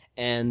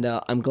 And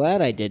I'm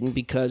glad I didn't,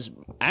 because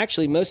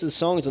actually most of the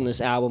songs on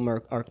this album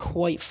are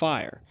quite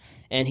fire.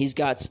 And he's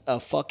got a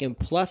fucking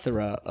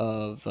plethora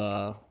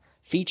of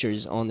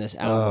features on this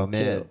album, oh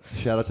man, too.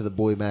 shout out to the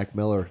boy Mac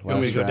Miller. You want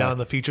me to go track. down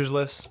the features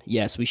list?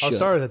 Yes, we should. I'll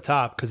start at the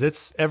top because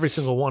it's every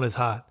single one is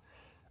hot.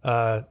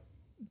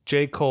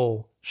 J.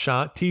 Cole,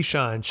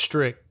 T-Shine,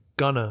 Strick,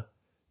 Gunna,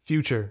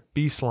 Future,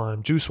 B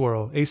Slime, Juice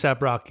WRLD,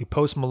 ASAP Rocky,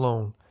 Post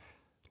Malone,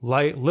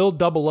 Lil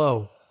Double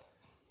O,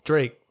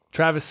 Drake,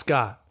 Travis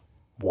Scott,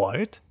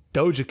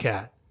 Doja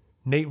Cat,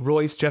 Nate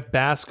Royce, Jeff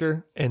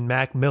Basker, and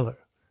Mac Miller.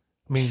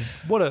 I mean,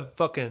 what a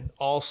fucking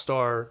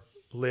all-star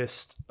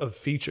list of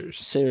features.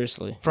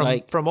 Seriously.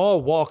 From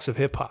all walks of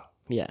hip-hop.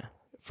 Yeah.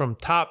 From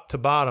top to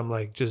bottom,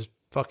 like just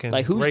fucking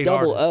Like, who's great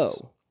Double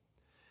artists. O?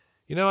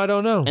 You know, I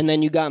don't know. And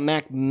then you got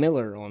Mac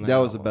Miller on that. That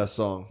was the album. best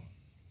song.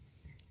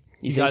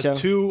 You think got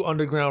so? two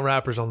underground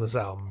rappers on this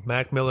album,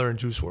 Mac Miller and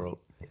Juice WRLD.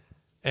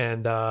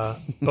 And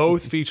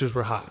both features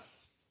were hot.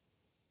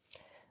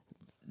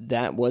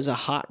 That was a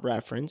hot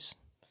reference,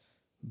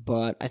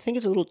 but I think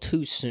it's a little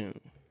too soon.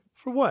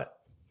 For what?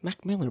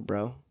 Mac Miller,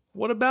 bro.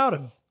 What about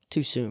him?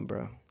 Too soon,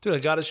 bro. Dude, I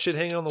got his shit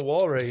hanging on the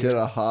wall right He's here.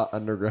 a hot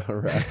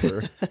underground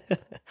rapper.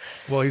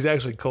 Well, he's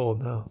actually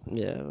cold now.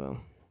 Yeah,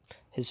 well,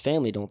 his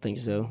family don't think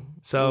so.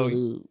 So,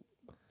 Ooh.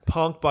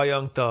 Punk by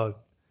Young Thug.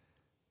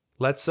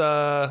 Let's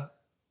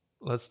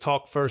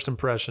talk first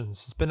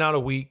impressions. It's been out a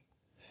week.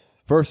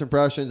 First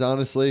impressions,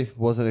 honestly,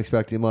 wasn't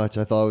expecting much.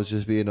 I thought it was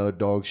just be another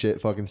dog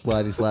shit, fucking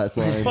slidey slat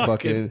slime, Fucking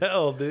fucking.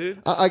 hell,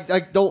 dude. I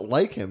don't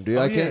like him, dude.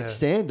 Oh, I yeah. can't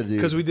stand the dude.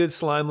 Because we did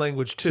Slime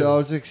Language too. So I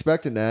was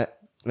expecting that,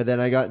 and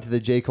then I got into the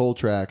J. Cole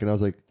track, and I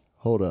was like,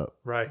 "Hold up,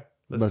 Right.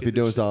 Let's must get be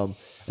doing this shit. something."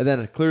 And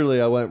then clearly,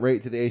 I went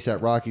right to the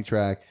ASAP Rocky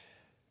track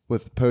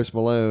with Post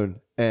Malone,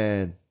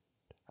 and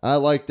I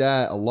liked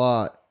that a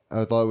lot.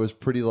 I thought it was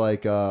pretty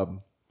like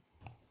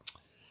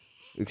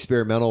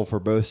experimental for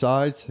both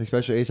sides,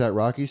 especially ASAP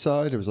Rocky's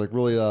side. It was like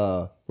really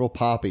real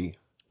poppy.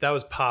 That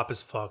was pop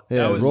as fuck. Yeah,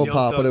 that was real Young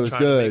pop, Thug but it was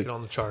trying to make good. it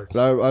on the charts.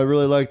 But I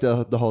really liked the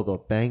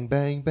whole bang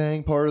bang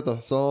bang part of the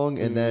song,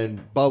 and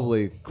then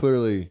Bubbly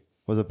clearly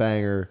was a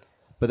banger.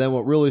 But then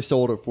what really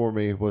sold it for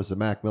me was the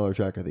Mac Miller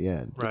track at the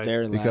end. Right.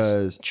 Their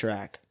Because- last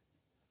track.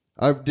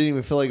 I didn't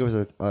even feel like it was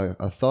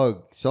a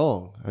Thug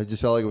song. I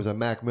just felt like it was a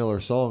Mac Miller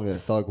song that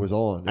Thug was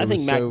on. I It think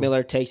was Mac so-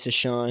 Miller takes a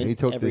shine. He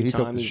took every the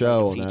time he's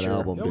show like a on that feature.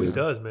 album. He always dude.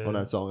 does, man. On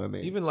that song, I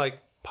mean. Even like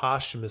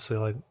posthumously,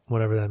 like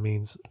whatever that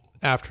means,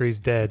 after he's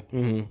dead,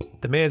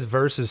 the man's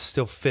verses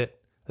still fit.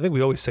 I think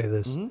we always say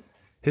this.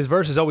 His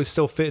verses always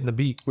still fit in the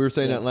beat. We were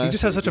saying that last. He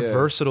just has week, such a yeah.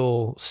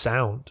 versatile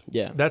sound.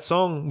 Yeah. That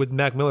song with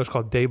Mac Miller is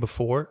called Day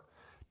Before.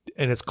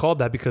 And it's called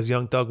that because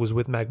Young Thug was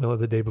with Mac Miller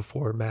the day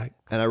before Mac.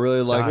 And I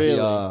really like Really?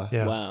 the.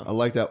 Yeah. Wow. I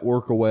like that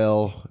Orca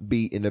Whale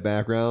beat in the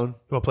background.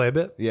 You want to play a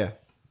bit? Yeah.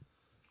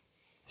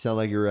 Sound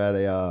like you're at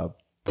a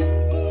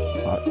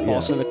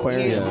Boston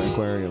Aquarium. Yeah,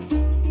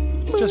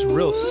 aquarium. Just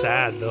real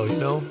sad though, you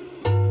know?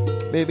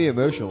 Made me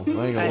emotional.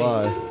 I ain't gonna Hey.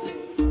 lie.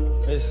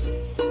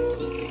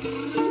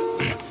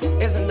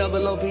 It's a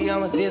double OP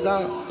on a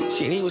Dizzo.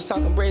 Shit, he was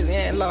talking brazy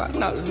and Lord,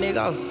 not the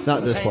nigga.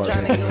 Not this part.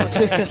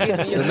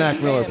 The The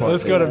Mac Miller part.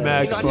 Let's go to You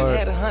Mac's know, I just part.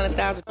 had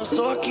 100,000,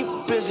 so I keep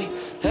it busy.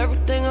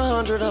 Everything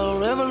 100, I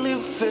don't ever leave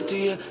a 50.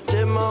 Yeah,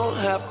 did my own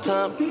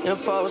halftime,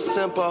 info was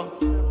simple.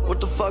 What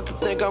the fuck you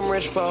think I'm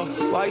rich for?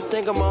 Why you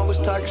think I'm always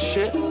talking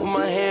shit with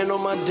my hand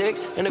on my dick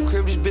and the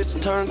crib these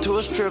bitches turn into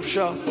a strip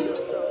show?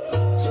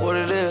 It's what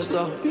it is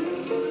though.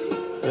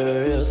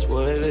 Yeah, it's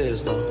what it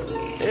is though.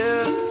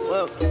 Yeah,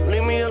 well,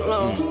 leave me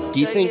alone. Do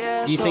you think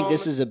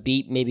this is a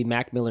beat maybe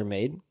Mac Miller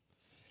made?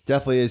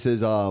 Definitely is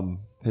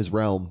his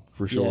realm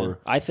for sure. Yeah,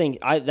 I think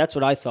that's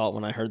what I thought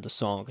when I heard the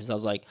song, because I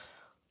was like,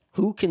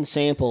 who can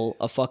sample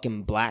a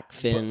fucking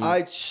blackfin? But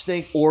I just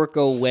think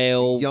orca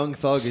whale. Young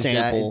Thug is that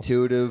sample.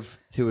 intuitive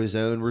to his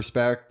own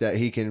respect that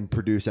he can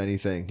produce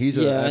anything. He's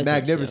a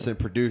magnificent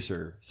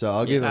producer, so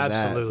I'll give him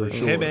absolutely. that for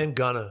sure. Him and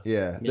Gunna.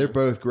 Yeah, they're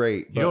both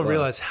great. You don't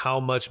realize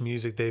how much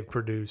music they've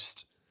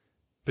produced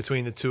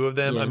between the two of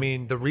them. Yeah. I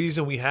mean, the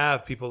reason we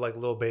have people like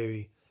Lil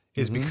Baby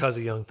is because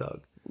of Young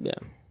Thug.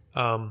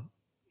 Yeah.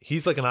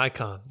 He's like an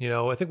icon. You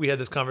know, I think we had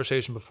this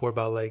conversation before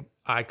about like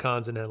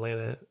icons in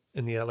Atlanta,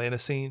 in the Atlanta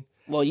scene.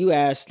 Well, you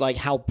asked like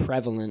how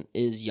prevalent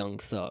is Young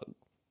Thug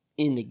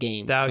in the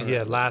game?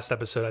 Last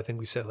episode I think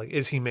we said like,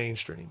 is he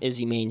mainstream? Is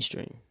he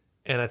mainstream?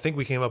 And I think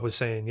we came up with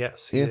saying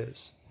yes, he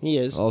is. He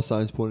is. All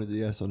signs pointed to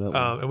yes on that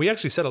one. And we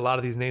actually said a lot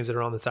of these names that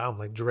are on this album,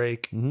 like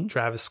Drake,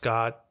 Travis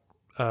Scott,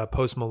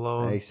 Post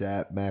Malone,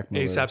 ASAP, Mac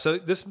Miller. ASAP. So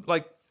this,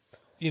 like,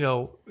 you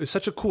know, it's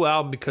such a cool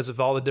album because of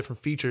all the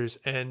different features.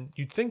 And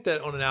you'd think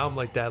that on an album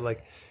like that,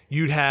 like,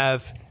 you'd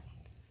have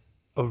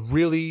a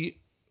really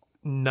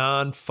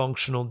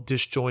non-functional,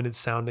 disjointed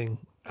sounding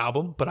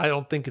album, but I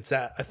don't think it's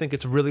that. I think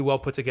it's really well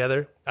put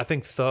together. I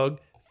think Thug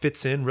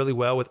fits in really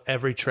well with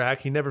every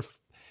track. He never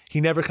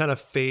kind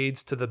of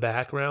fades to the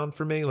background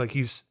for me. Like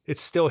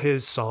it's still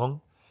his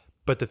song,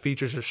 but the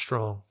features are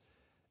strong,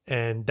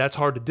 and that's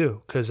hard to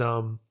do because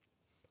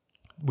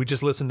we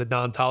just listened to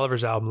Don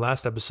Toliver's album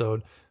last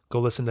episode. Go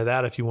listen to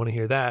that if you want to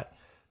hear that.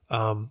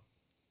 Don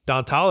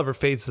Toliver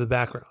fades to the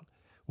background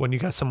when you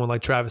got someone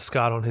like Travis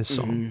Scott on his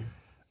song.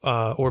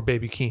 Or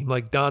Baby Keem.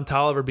 Like Don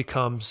Toliver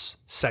becomes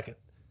second.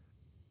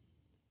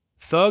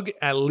 Thug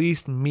at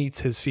least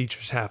meets his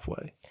features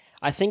halfway.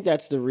 I think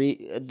that's the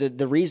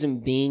reason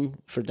being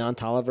for Don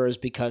Toliver is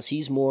because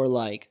he's more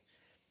like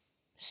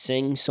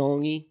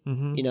sing-songy.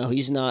 You know,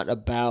 he's not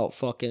about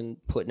fucking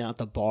putting out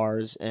the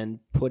bars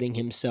and putting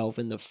himself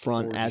in the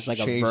front as like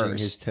a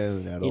verse. His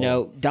tone at all. You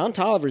know, Don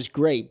Toliver's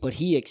great, but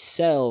he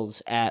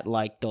excels at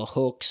like the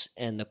hooks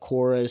and the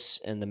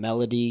chorus and the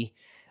melody.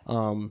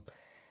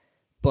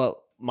 But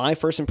my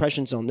first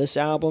impressions on this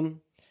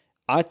album,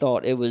 I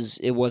thought it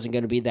wasn't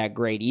going to be that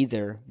great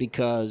either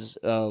because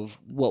of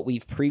what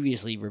we've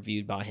previously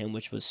reviewed by him,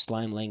 which was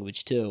Slime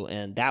Language 2,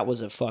 and that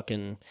was a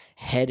fucking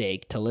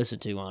headache to listen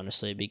to,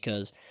 honestly,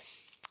 because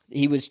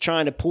he was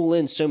trying to pull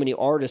in so many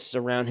artists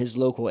around his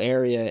local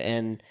area,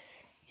 and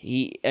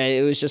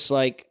it was just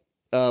like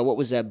what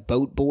was that,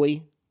 Boat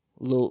Boy,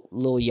 Lil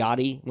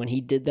Yachty, when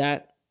he did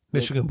that.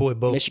 Michigan Boy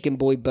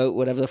Boat,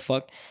 whatever the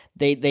fuck.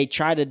 They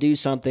try to do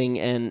something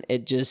and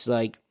it just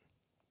like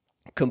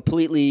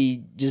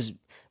completely just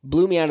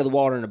blew me out of the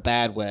water in a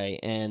bad way,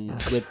 and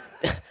with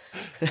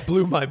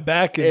blew my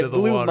back into the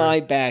water. It blew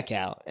my back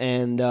out.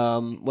 And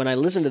when I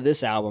listened to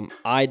this album,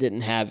 I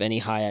didn't have any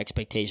high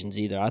expectations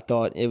either. I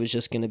thought it was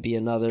just going to be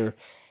another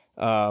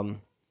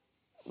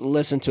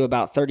listen to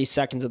about 30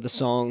 seconds of the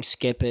song,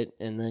 skip it,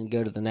 and then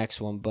go to the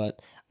next one.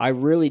 But I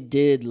really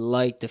did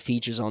like the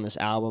features on this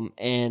album,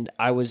 and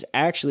I was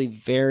actually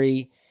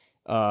very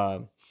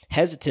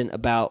hesitant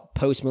about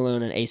Post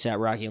Malone and A$AP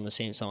Rocky on the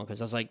same song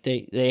because I was like,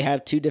 they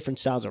have two different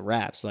styles of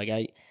raps. Like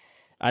I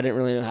didn't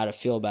really know how to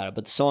feel about it,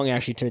 but the song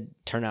actually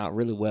turned out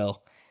really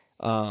well.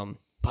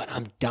 But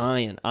I'm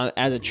dying.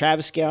 As a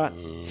Travis Scott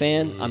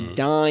fan, I'm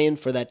dying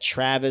for that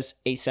Travis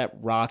A$AP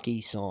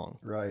Rocky song.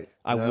 Right.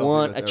 I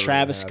want a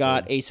Travis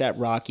Scott A$AP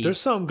Rocky. There's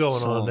something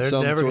going on. They're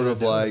some never sort gonna of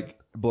do like it.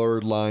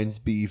 blurred lines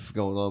beef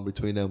going on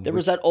between them. There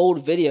was that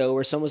old video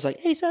where someone was like,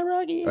 A$AP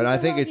Rocky. And I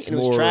think it's and it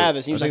more was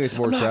Travis. And he was I think like, it's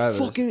more I'm Travis.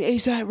 not fucking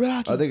A$AP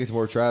Rocky. I think it's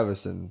more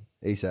Travis than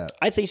ASAP.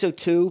 I think so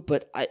too,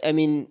 but I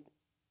mean,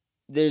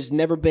 there's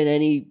never been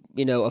any,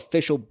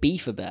 official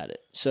beef about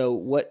it. So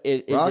what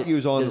is Rocky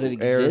was on does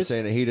it air exist?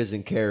 saying that he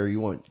doesn't care. You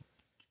want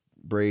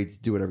braids,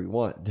 do whatever you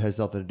want. It has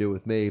nothing to do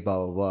with me,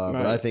 blah, blah, blah.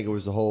 Right. But I think it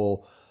was the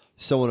whole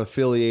someone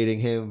affiliating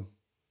him,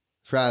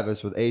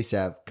 Travis, with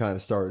ASAP kind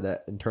of started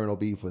that internal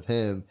beef with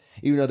him,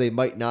 even though they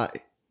might not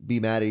be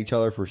mad at each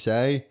other per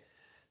se.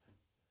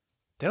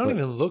 They don't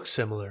even look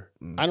similar.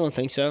 I don't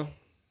think so.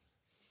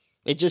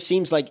 It just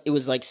seems like it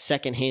was like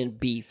secondhand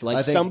beef. Like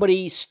I think-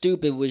 somebody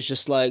stupid was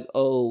just like,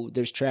 "Oh,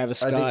 there's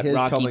Travis I Scott, think his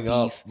Rocky coming beef."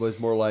 up was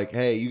more like,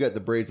 hey, you got the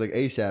braids like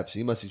ASAP, so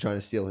you must be trying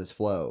to steal his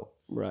flow.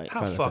 Right.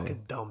 How kind of fucking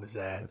thing. dumb is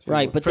that?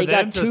 Right, but For they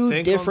them got to two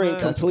think on different,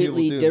 that? That's what people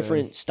completely do,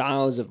 different man.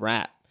 styles of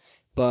rap.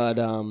 But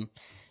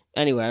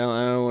anyway, I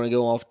don't want to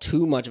go off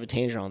too much of a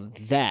tangent on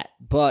that.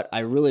 But I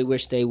really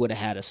wish they would have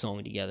had a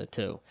song together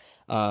too.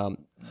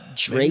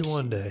 Maybe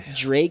one day.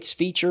 Drake's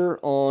feature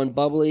on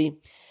Bubbly,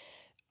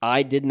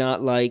 I did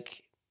not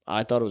like.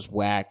 I thought it was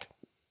whack.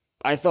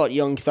 I thought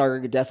Young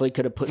Thugger definitely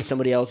could have put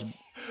somebody else.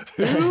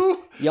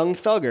 Who? Young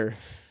Thugger.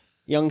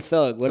 Young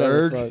Thug,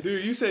 whatever. Thug? Fuck.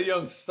 Dude, you said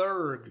Young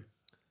Thug.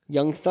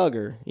 Young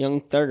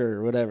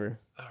Thugger, whatever.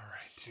 All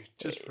right, dude.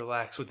 Just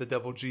relax with the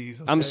double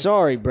G's. Okay? I'm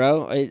sorry,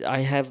 bro. I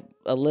have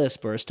a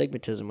lisp or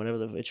astigmatism,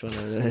 which one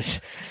it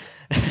is.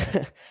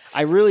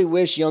 I really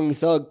wish Young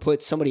Thug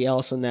put somebody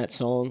else on that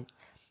song.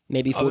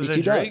 Maybe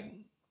 42 Dugg.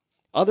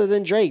 Other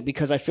than Drake,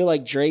 because I feel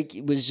like Drake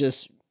was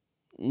just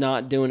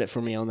not doing it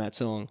for me on that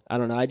song. I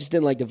don't know. I just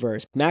didn't like the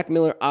verse. Mac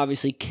Miller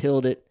obviously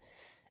killed it.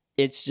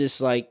 It's just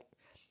like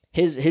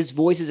his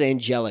voice is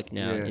angelic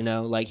now, you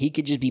know? Like he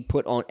could just be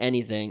put on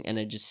anything and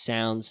it just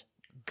sounds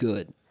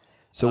good.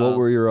 So what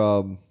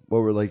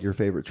were like your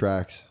favorite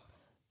tracks?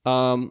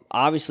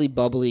 Obviously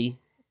Bubbly.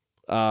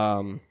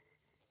 Honestly,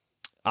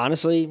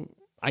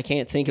 I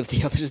can't think of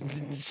the other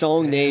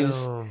song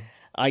names.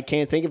 I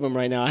can't think of them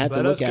right now. I have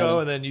to look at them. Let us go,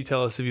 and then you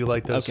tell us if you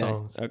like those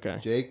songs. Okay.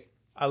 Jake?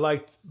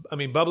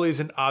 Bubbly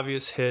is an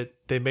obvious hit.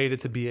 They made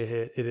it to be a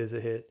hit. It is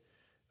a hit.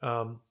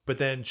 But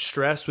then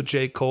Stressed with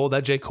J. Cole,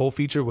 that J. Cole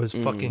feature was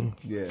fucking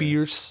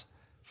fierce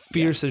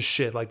as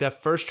shit. Like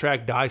that first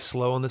track, Die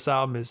Slow, on this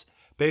album is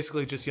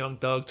basically just Young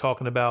Thug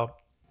talking about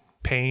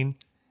pain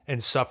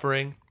and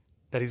suffering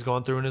that he's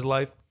gone through in his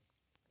life.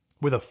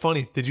 With a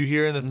funny, did you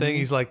hear in the thing?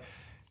 He's like,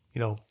 you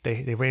know,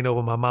 they ran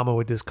over my mama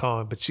with this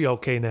car, but she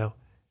okay now.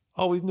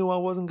 Always knew I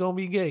wasn't gonna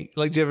be gay.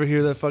 Like, did you ever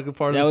hear that fucking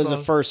part of the song? That was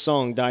the first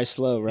song, Die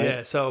Slow, right?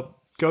 Yeah, so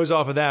goes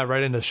off of that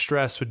right into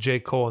Stress with J.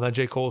 Cole. And that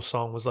J. Cole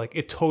song was like,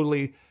 it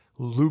totally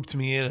looped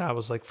me in. And I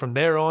was like, from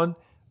there on,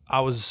 I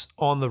was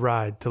on the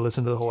ride to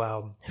listen to the whole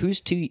album. Who's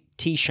T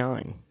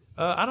Shine?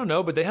 I don't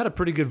know, but they had a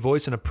pretty good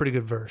voice and a pretty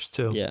good verse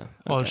too. Yeah.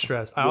 On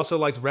Stress. I also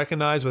liked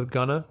Recognize with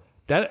Gunna.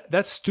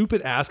 That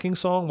stupid asking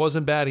song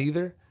wasn't bad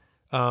either.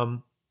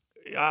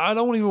 I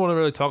don't even want to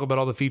really talk about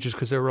all the features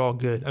because they were all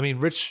good. I mean,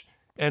 Rich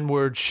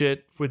N-word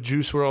shit with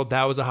Juice WRLD,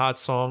 that was a hot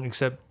song,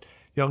 except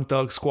Young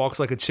Thug squawks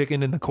like a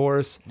chicken in the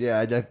chorus.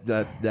 Yeah,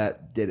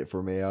 that did it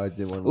for me. I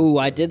did one. Ooh,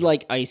 I did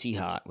like Icy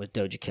Hot with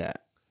Doja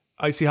Cat.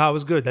 Icy Hot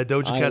was good. That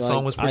Doja Cat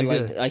song was pretty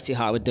good. Icy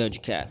Hot with Doja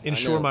Cat.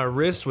 Insure My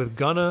Wrist with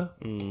Gunna.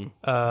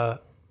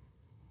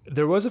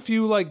 There was a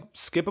few like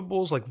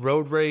skippables like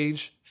Road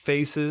Rage,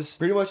 Faces.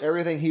 Pretty much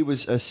everything he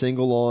was a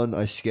single on,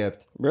 I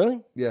skipped.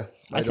 Really? Yeah.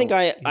 I think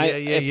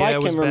if I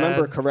can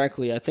remember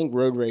correctly, I think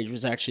Road Rage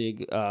was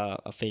actually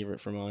a favorite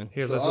for mine.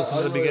 Here, let's listen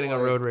to the beginning of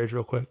Road Rage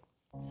real quick.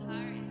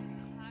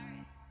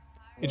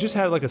 It just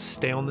had like a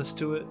staleness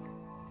to it.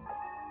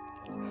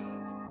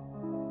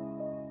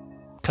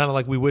 Kind of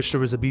like We Wish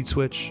There Was a Beat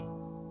Switch.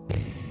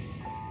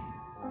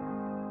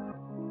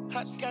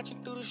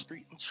 Hopscotching through the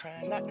street and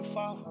trying not to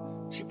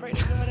fall. She prayed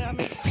to God that I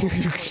made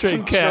You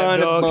straight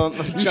cat, dog.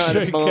 I'm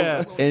trying to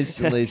bump.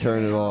 Instantly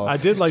turn it off. I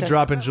did like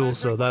Dropping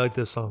Jewels, though. I like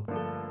this song.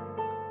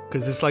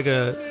 Because it's like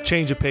a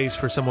change of pace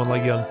for someone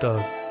like Young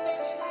Thug.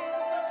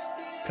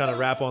 Kind of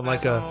rap on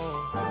like a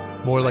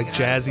more like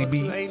jazzy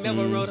beat. Ain't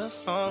never wrote a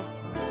song.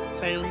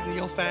 Same reason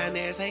your fine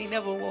ass ain't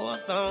never wore a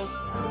thong.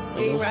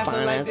 Ain't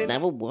rapping like this.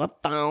 Never wore a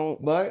thong.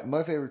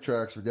 My favorite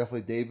tracks were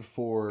definitely Day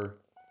Before,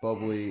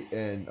 Bubbly,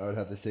 and I would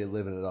have to say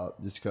Living It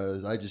Up, just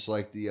because I just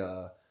like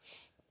the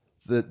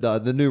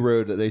new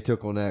road that they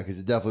took on that, because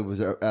it definitely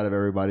was out of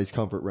everybody's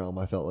comfort realm.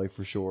 I felt like,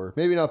 for sure.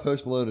 Maybe not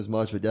Post Malone as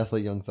much, but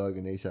definitely Young Thug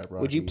and A$AP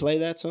Rocky. Would you play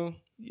that song?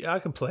 Yeah, I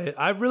can play it.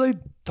 I really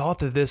thought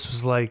that this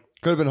was like...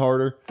 Could have been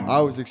harder.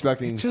 I was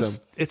expecting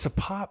It's a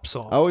pop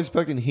song. I was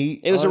expecting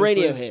heat. It was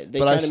honestly, a radio hit. They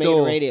tried to make it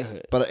a radio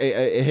hit. But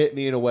it hit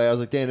me in a way. I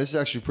was like, damn, this is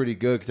actually pretty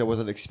good, because I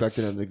wasn't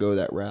expecting them to go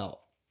that route.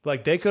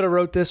 Like, they could have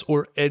wrote this,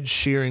 or Ed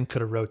Sheeran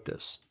could have wrote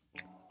this.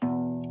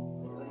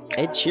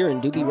 Ed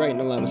Sheeran do be writing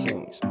a lot of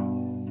songs.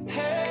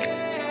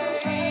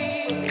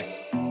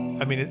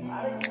 I mean,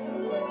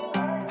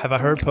 have I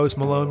heard Post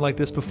Malone like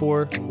this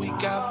before?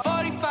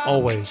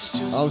 Always.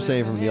 I'm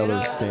saying from the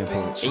other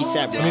standpoint.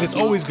 A$AP. I mean, it's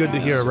always good to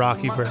hear a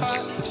Rocky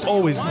verse. It's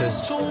always good.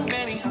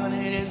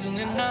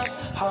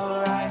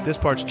 This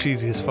part's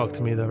cheesy as fuck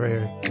to me, though, right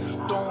here.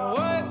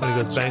 When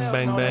he goes bang,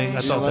 bang, bang. I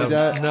thought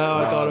that was, no,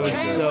 I thought it was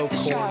so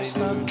corny,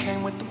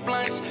 dude.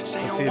 Let's see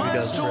if he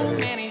does it right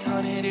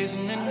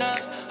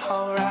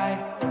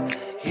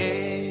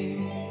here.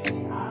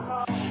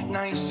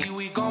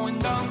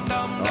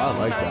 I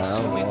like that. I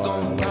don't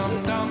know why I like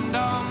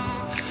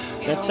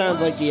it. That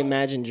sounds like the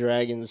Imagine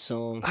Dragons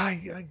song.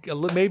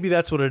 Maybe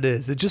that's what it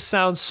is. It just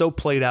sounds so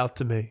played out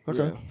to me.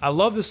 Okay. Yeah. I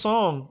love the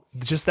song.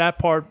 Just that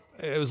part,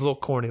 it was a little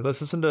corny.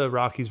 Let's listen to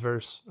Rocky's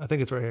verse. I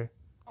think it's right here.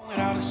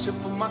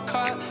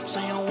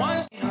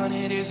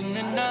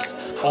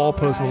 All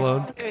Post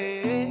Malone.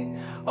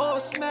 Oh,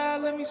 smile,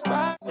 let me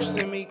spy. You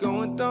see me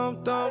going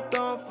dumb, dumb,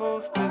 dumb,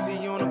 for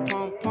busy on a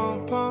pump,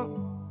 pump, pump.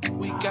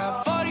 We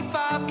got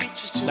 45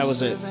 bitches. That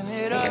was it.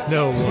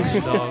 No,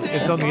 dog.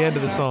 It's on the end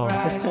of the song.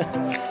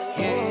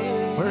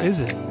 Where is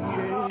it?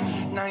 Am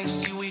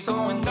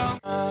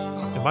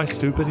I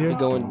stupid here? You're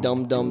going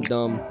dumb, dumb,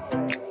 dumb.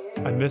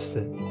 I missed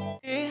it.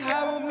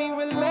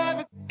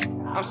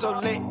 I'm so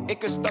lit, it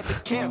could start the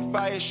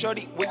campfire.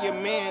 Shorty, with your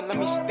man, let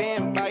me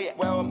stand by it.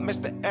 Well,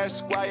 Mr.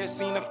 Esquire,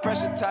 seen a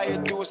fresh attire,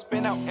 do a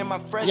spin out in my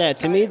fresh. Yeah,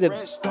 to me,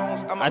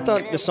 I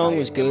thought the song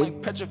was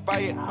good.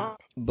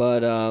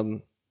 But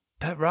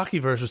that Rocky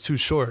verse was too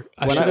short.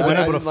 I When should have been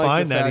I able to didn't like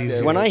find the that fact that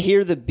easier. when I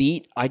hear the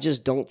beat, I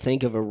just don't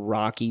think of a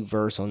Rocky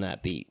verse on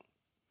that beat.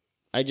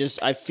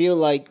 I feel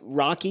like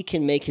Rocky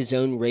can make his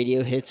own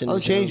radio hits. I'm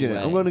changing it.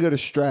 I'm going to go to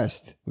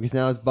Stressed because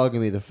now it's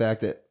bugging me the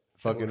fact that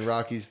fucking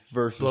Rocky's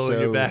verse was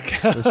Blowing your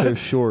back. was so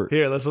short.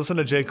 Here, let's listen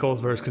to J. Cole's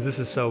verse because this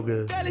is so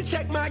good. Barely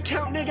check my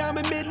account, nigga, I'm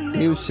admitting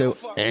He was so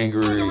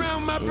angry.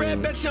 around my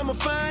bread, bet you I'ma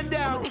find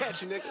out.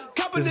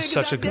 Couple This is niggas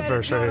such a out good there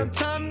verse that know right what I'm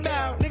talking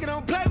about. Nigga,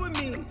 don't play with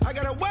me. I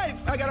got a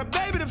wife, I got a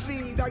baby to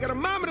feed, I got a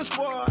mama to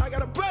spoil, I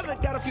got a brother,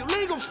 got a few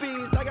legal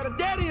fees, I got a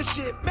daddy and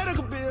shit,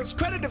 medical bills,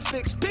 credit to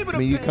fix, people to I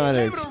mean, you pay, kind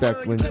of labor to expect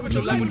work, when play with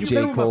you your life, see you J.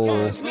 play with my Cole.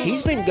 funds.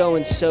 He's been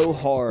going so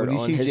hard When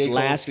you on see his J. Cole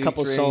last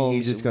couple featuring,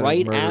 he's songs just gonna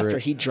right murder after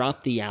it. he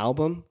dropped the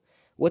album.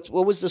 What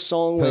was the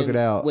song Poke It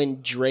Out.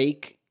 when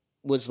Drake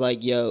was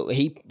like, "Yo"?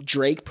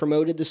 Drake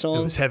promoted the It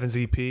song. was Heaven's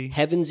EP.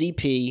 Heaven's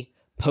EP.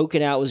 Poke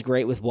It Out was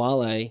great with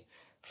Wale.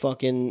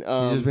 Fucking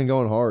He's just been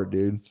going hard,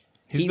 dude.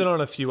 He's been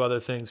on a few other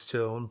things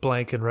too. I'm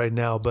blanking right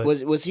now, but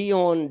was he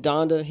on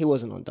Donda? He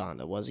wasn't on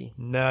Donda, was he?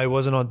 no, he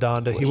wasn't on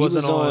Donda. He was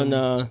wasn't on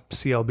on,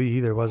 CLB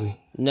either, was he?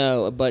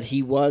 No, but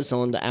he was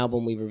on the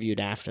album we reviewed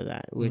after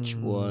that, which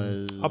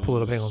was I'll pull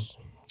it up. Hang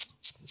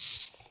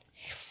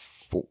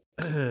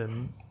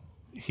on.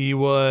 He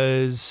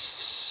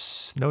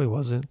was no, he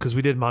wasn't because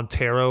we did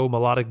Montero,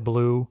 Melodic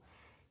Blue,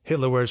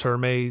 Hitler Wears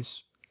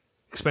Hermes,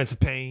 Expensive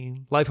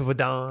Pain, Life of a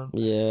Don.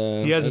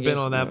 Yeah, He hasn't I been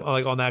guess on that not.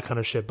 like on that kind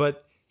of shit,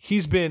 but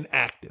he's been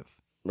active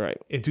right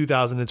in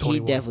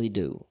 2021. He definitely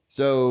do.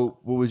 So,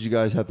 what would you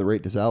guys have to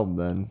rate this album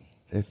then?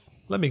 If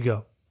Let me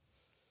go.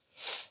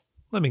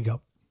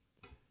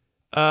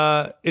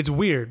 It's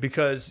weird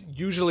because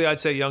usually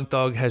I'd say Young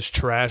Thug has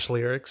trash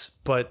lyrics,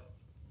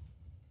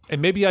 and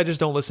maybe I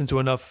just don't listen to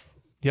enough.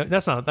 Yeah,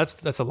 that's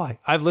a lie.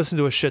 I've listened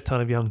to a shit ton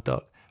of Young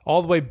Thug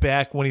all the way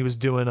back when he was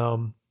doing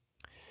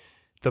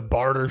the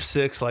Barter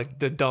Six, like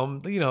the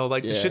dumb, the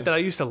shit that I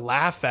used to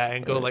laugh at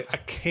and go like, I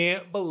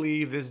can't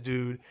believe this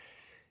dude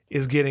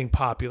is getting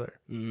popular.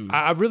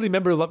 I really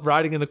remember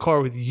riding in the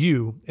car with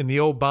you in the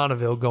old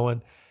Bonneville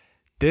going,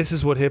 this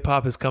is what hip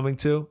hop is coming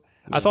to.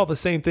 I thought the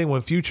same thing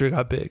when Future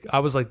got big. I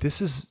was like,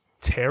 this is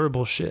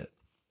terrible shit.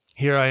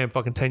 Here I am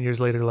fucking 10 years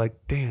later, like,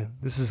 damn,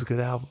 this is a good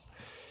album.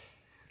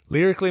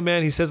 Lyrically,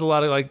 man, he says a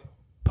lot of like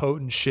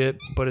potent shit,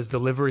 but his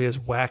delivery is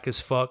whack as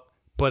fuck.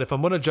 But if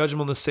I'm going to judge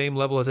him on the same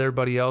level as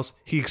everybody else,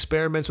 he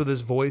experiments with his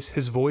voice.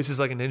 His voice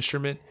is like an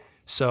instrument.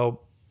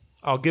 So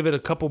I'll give it a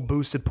couple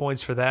boosted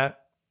points for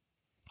that.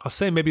 I'll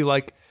say maybe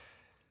like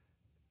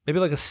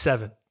a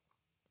 7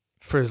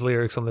 for his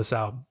lyrics on this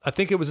album. I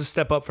think it was a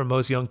step up from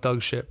most Young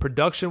Thug shit.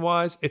 Production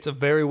wise, it's a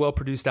very well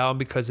produced album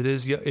because it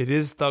is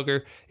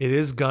Thugger, it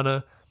is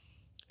Gunna,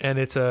 and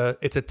it's a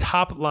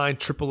top line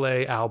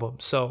AAA album.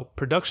 So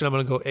production, I'm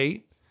gonna go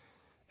 8,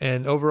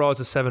 and overall it's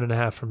a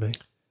 7.5 for me.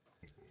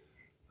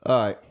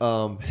 all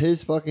right,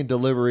 his fucking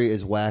delivery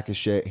is whack as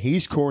shit.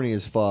 He's corny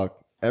as fuck.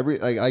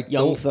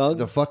 Young Thug?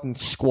 the fucking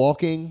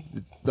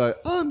squawking, the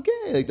I'm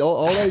gay, like,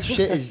 all that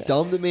shit is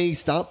dumb to me.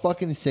 Stop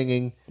fucking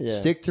singing. Yeah.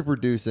 Stick to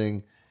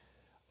producing.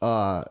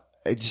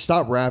 Just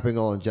stop rapping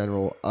all in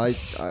general. I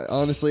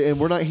honestly, and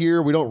we're not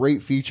here. We don't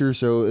rate features,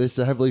 so it's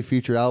a heavily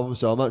featured album.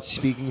 So I'm not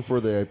speaking for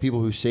the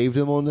people who saved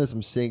him on this.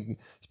 I'm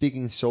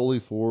speaking solely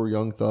for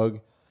Young Thug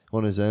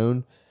on his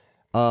own.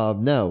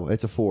 No,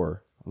 it's a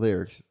 4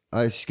 lyrics.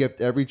 I skipped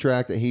every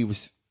track that he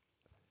was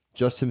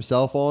just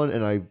himself on,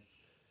 and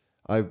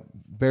I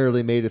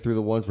barely made it through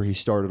the ones where he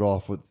started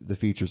off with the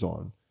features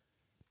on,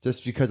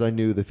 just because I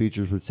knew the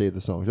features would save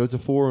the song. So it's a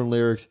 4 in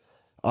lyrics.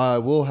 I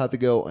will have to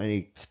go on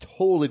a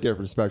totally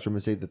different spectrum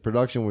and say the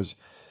production was,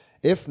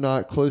 if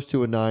not close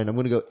to a 9, I'm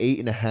going to go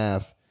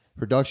 8.5.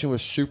 Production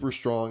was super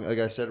strong. Like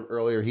I said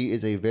earlier, he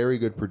is a very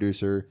good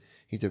producer.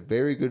 He's a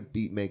very good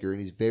beat maker,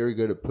 and he's very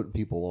good at putting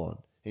people on.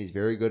 And he's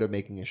very good at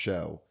making a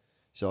show.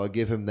 So I'll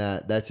give him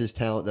that. That's his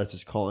talent. That's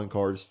his calling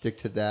card. Stick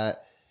to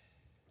that.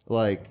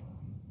 Like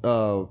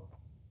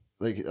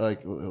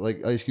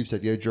Ice Cube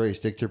said, yo, Dre,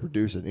 stick to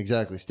producing.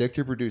 Exactly. Stick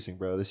to producing,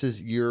 bro. This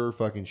is your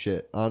fucking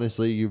shit.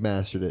 Honestly, you've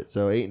mastered it.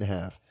 So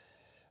 8.5.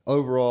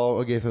 Overall,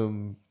 I'll give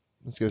him,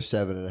 let's go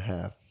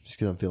 7.5, just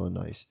because I'm feeling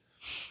nice.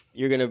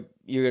 You're gonna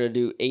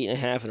do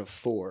 8.5 and a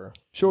 4.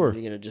 Sure.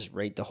 You're gonna just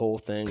rate the whole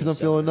thing Because I'm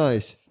feeling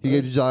nice. You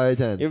get Josiah a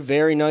 10. You're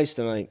very nice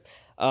tonight.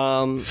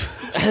 You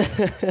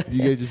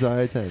get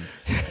Josiah a 10.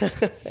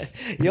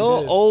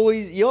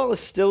 Y'all are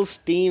still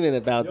steaming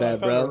about that,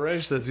 bro. A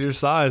wrench that's your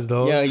size,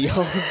 though. Yeah,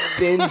 y'all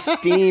been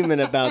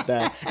steaming about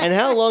that. And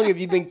how long have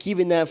you been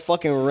keeping that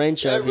fucking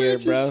wrench up here,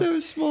 bro? It's so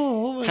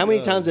small. Oh my How many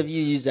God. times have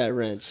you used that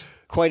wrench?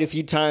 Quite a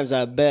few times,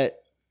 I bet.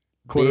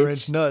 Quarter bitch.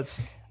 inch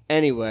nuts.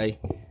 Anyway,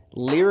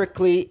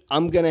 lyrically,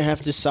 I'm gonna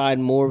have to side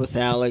more with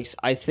Alex.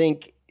 I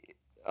think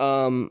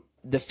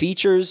the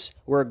features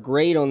were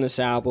great on this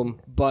album,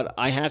 but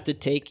I have to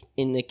take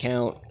into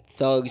account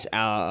Thug's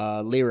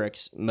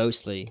lyrics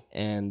mostly,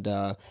 and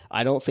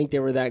I don't think they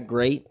were that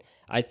great.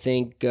 I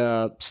think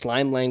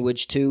Slime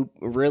Language too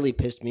really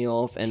pissed me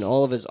off, and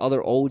all of his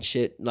other old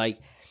shit. Like,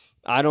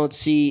 I don't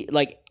see,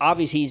 like,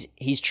 obviously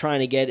he's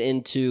trying to get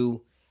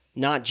into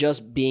not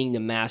just being the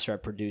master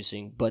at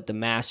producing, but the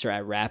master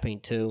at rapping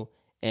too.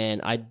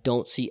 And I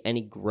don't see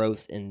any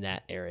growth in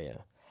that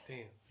area.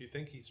 Damn, you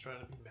think he's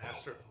trying to be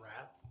master of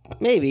rap?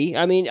 Maybe.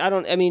 I mean,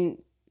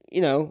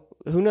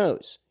 who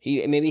knows?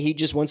 Maybe he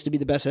just wants to be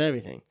the best at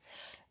everything.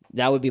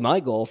 That would be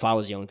my goal if I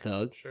was Young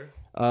Thug. Sure.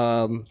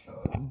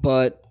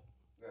 But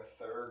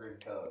Thug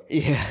and Thug.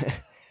 yeah,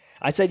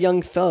 I said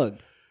Young Thug.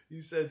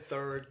 You said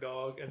third,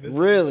 dog. And this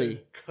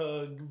Really?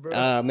 Cug,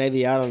 bro.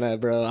 Maybe, I don't know,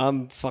 bro.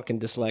 I'm fucking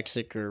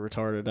dyslexic or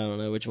retarded. I don't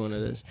know which one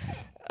it is.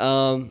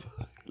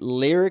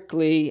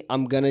 Lyrically,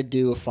 I'm going to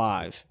do a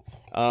 5.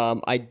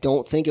 I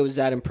don't think it was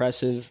that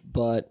impressive,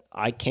 but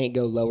I can't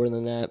go lower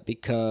than that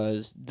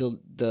because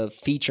the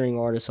featuring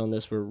artists on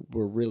this were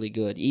really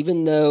good.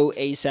 Even though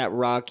ASAP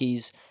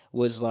Rocky's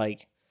was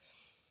like,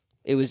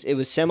 it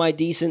was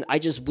semi-decent, I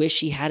just wish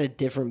he had a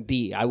different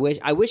beat. I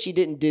wish he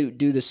didn't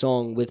do the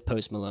song with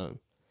Post Malone.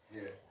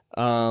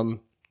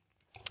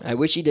 I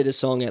wish he did a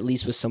song at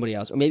least with somebody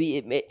else. Or maybe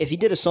if he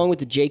did a song with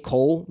the J.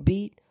 Cole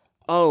beat,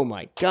 oh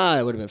my God,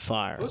 that would have been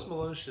fire. Post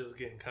Malone shit is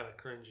getting kind of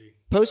cringy.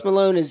 Post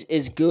Malone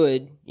is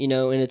good, in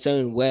its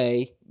own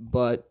way.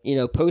 But,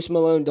 Post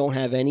Malone don't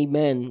have any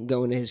men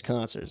going to his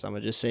concerts. I'm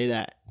going to just say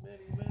that.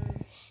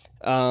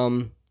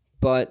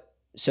 But,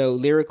 so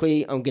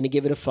lyrically, I'm going to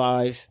give it a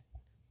 5.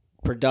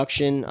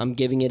 Production, I'm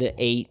giving it an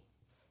 8.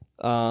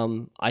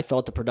 I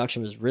thought the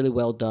production was really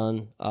well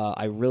done.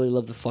 I really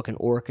love the fucking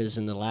orcas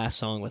in the last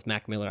song with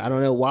Mac Miller. I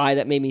don't know why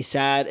that made me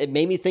sad. It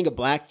made me think of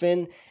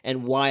Blackfin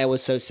and why I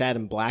was so sad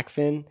in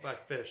Blackfin.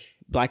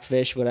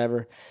 Blackfish,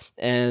 whatever.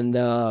 And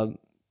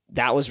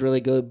that was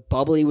really good.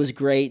 Bubbly was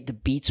great. The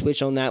beat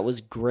switch on that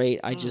was great.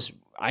 I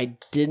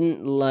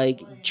didn't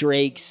like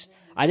Drake's.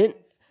 I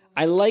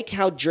like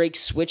how Drake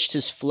switched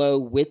his flow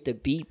with the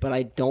beat, but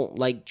I don't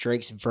like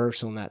Drake's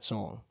verse on that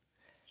song.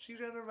 She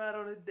done a ride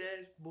on a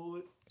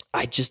dashboard.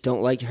 I just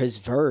don't like his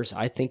verse.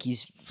 I think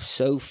he's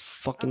so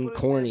fucking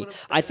corny.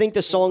 I think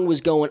the song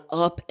was going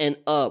up and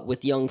up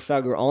with Young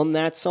Thugger on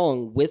that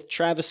song with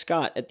Travis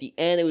Scott. At the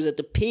end, it was at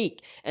the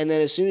peak. And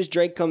then as soon as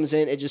Drake comes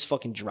in, it just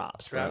fucking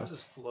drops, bro.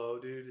 Travis's flow,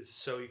 dude,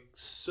 is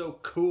so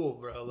cool,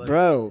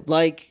 bro.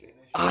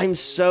 I'm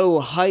so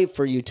hyped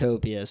for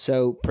Utopia.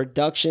 So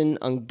production,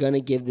 I'm going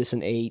to give this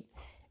an 8.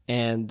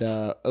 And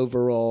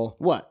overall,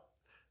 what?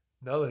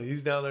 No,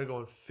 he's down there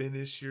going,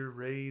 finish your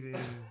rating.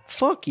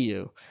 Fuck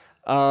you.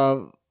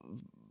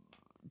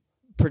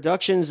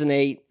 Production's an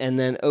 8, and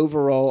then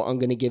overall, I'm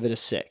going to give it a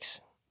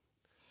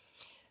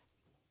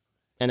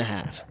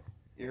 6.5.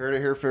 You heard it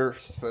here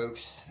first,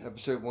 folks.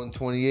 Episode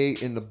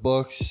 128 in the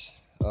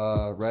books.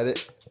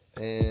 Reddit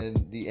and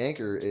the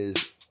anchor is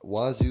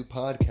Wazoo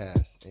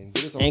Podcast, and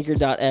get us on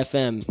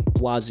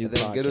Anchor.fm Wazoo and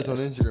then Podcast. get us on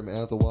Instagram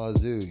out the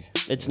Wazoo.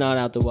 It's not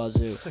out the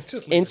Wazoo.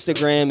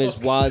 Instagram is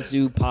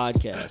Wazoo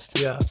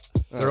Podcast. Yeah.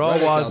 They're all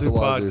Wazoo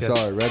Podcasts.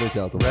 Sorry, Reddit's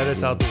out the Wazoo.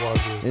 Reddit's out the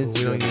Wazoo.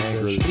 We don't use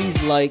their shit.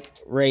 Please like,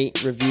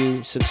 rate, review,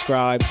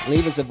 subscribe.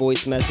 Leave us a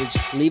voice message.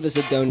 Leave us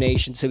a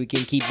donation so we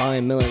can keep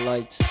buying Miller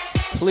Lights.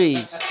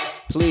 Please.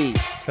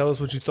 Tell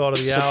us what you thought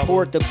of the album.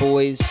 Support the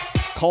boys.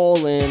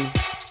 Call in.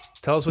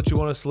 Tell us what you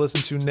want us to listen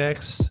to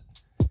next.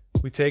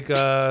 We take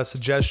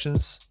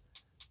suggestions.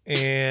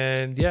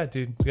 And yeah,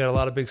 dude, we got a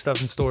lot of big stuff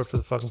in store for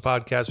the fucking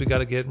podcast. We got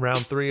to get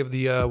round 3 of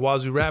the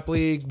Wazoo Rap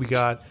League. We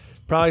got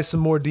probably some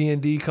more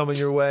D&D coming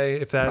your way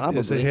if that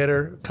is a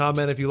hitter.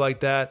 Comment if you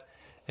like that.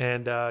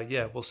 And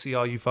yeah, we'll see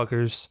all you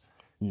fuckers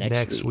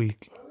next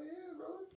week.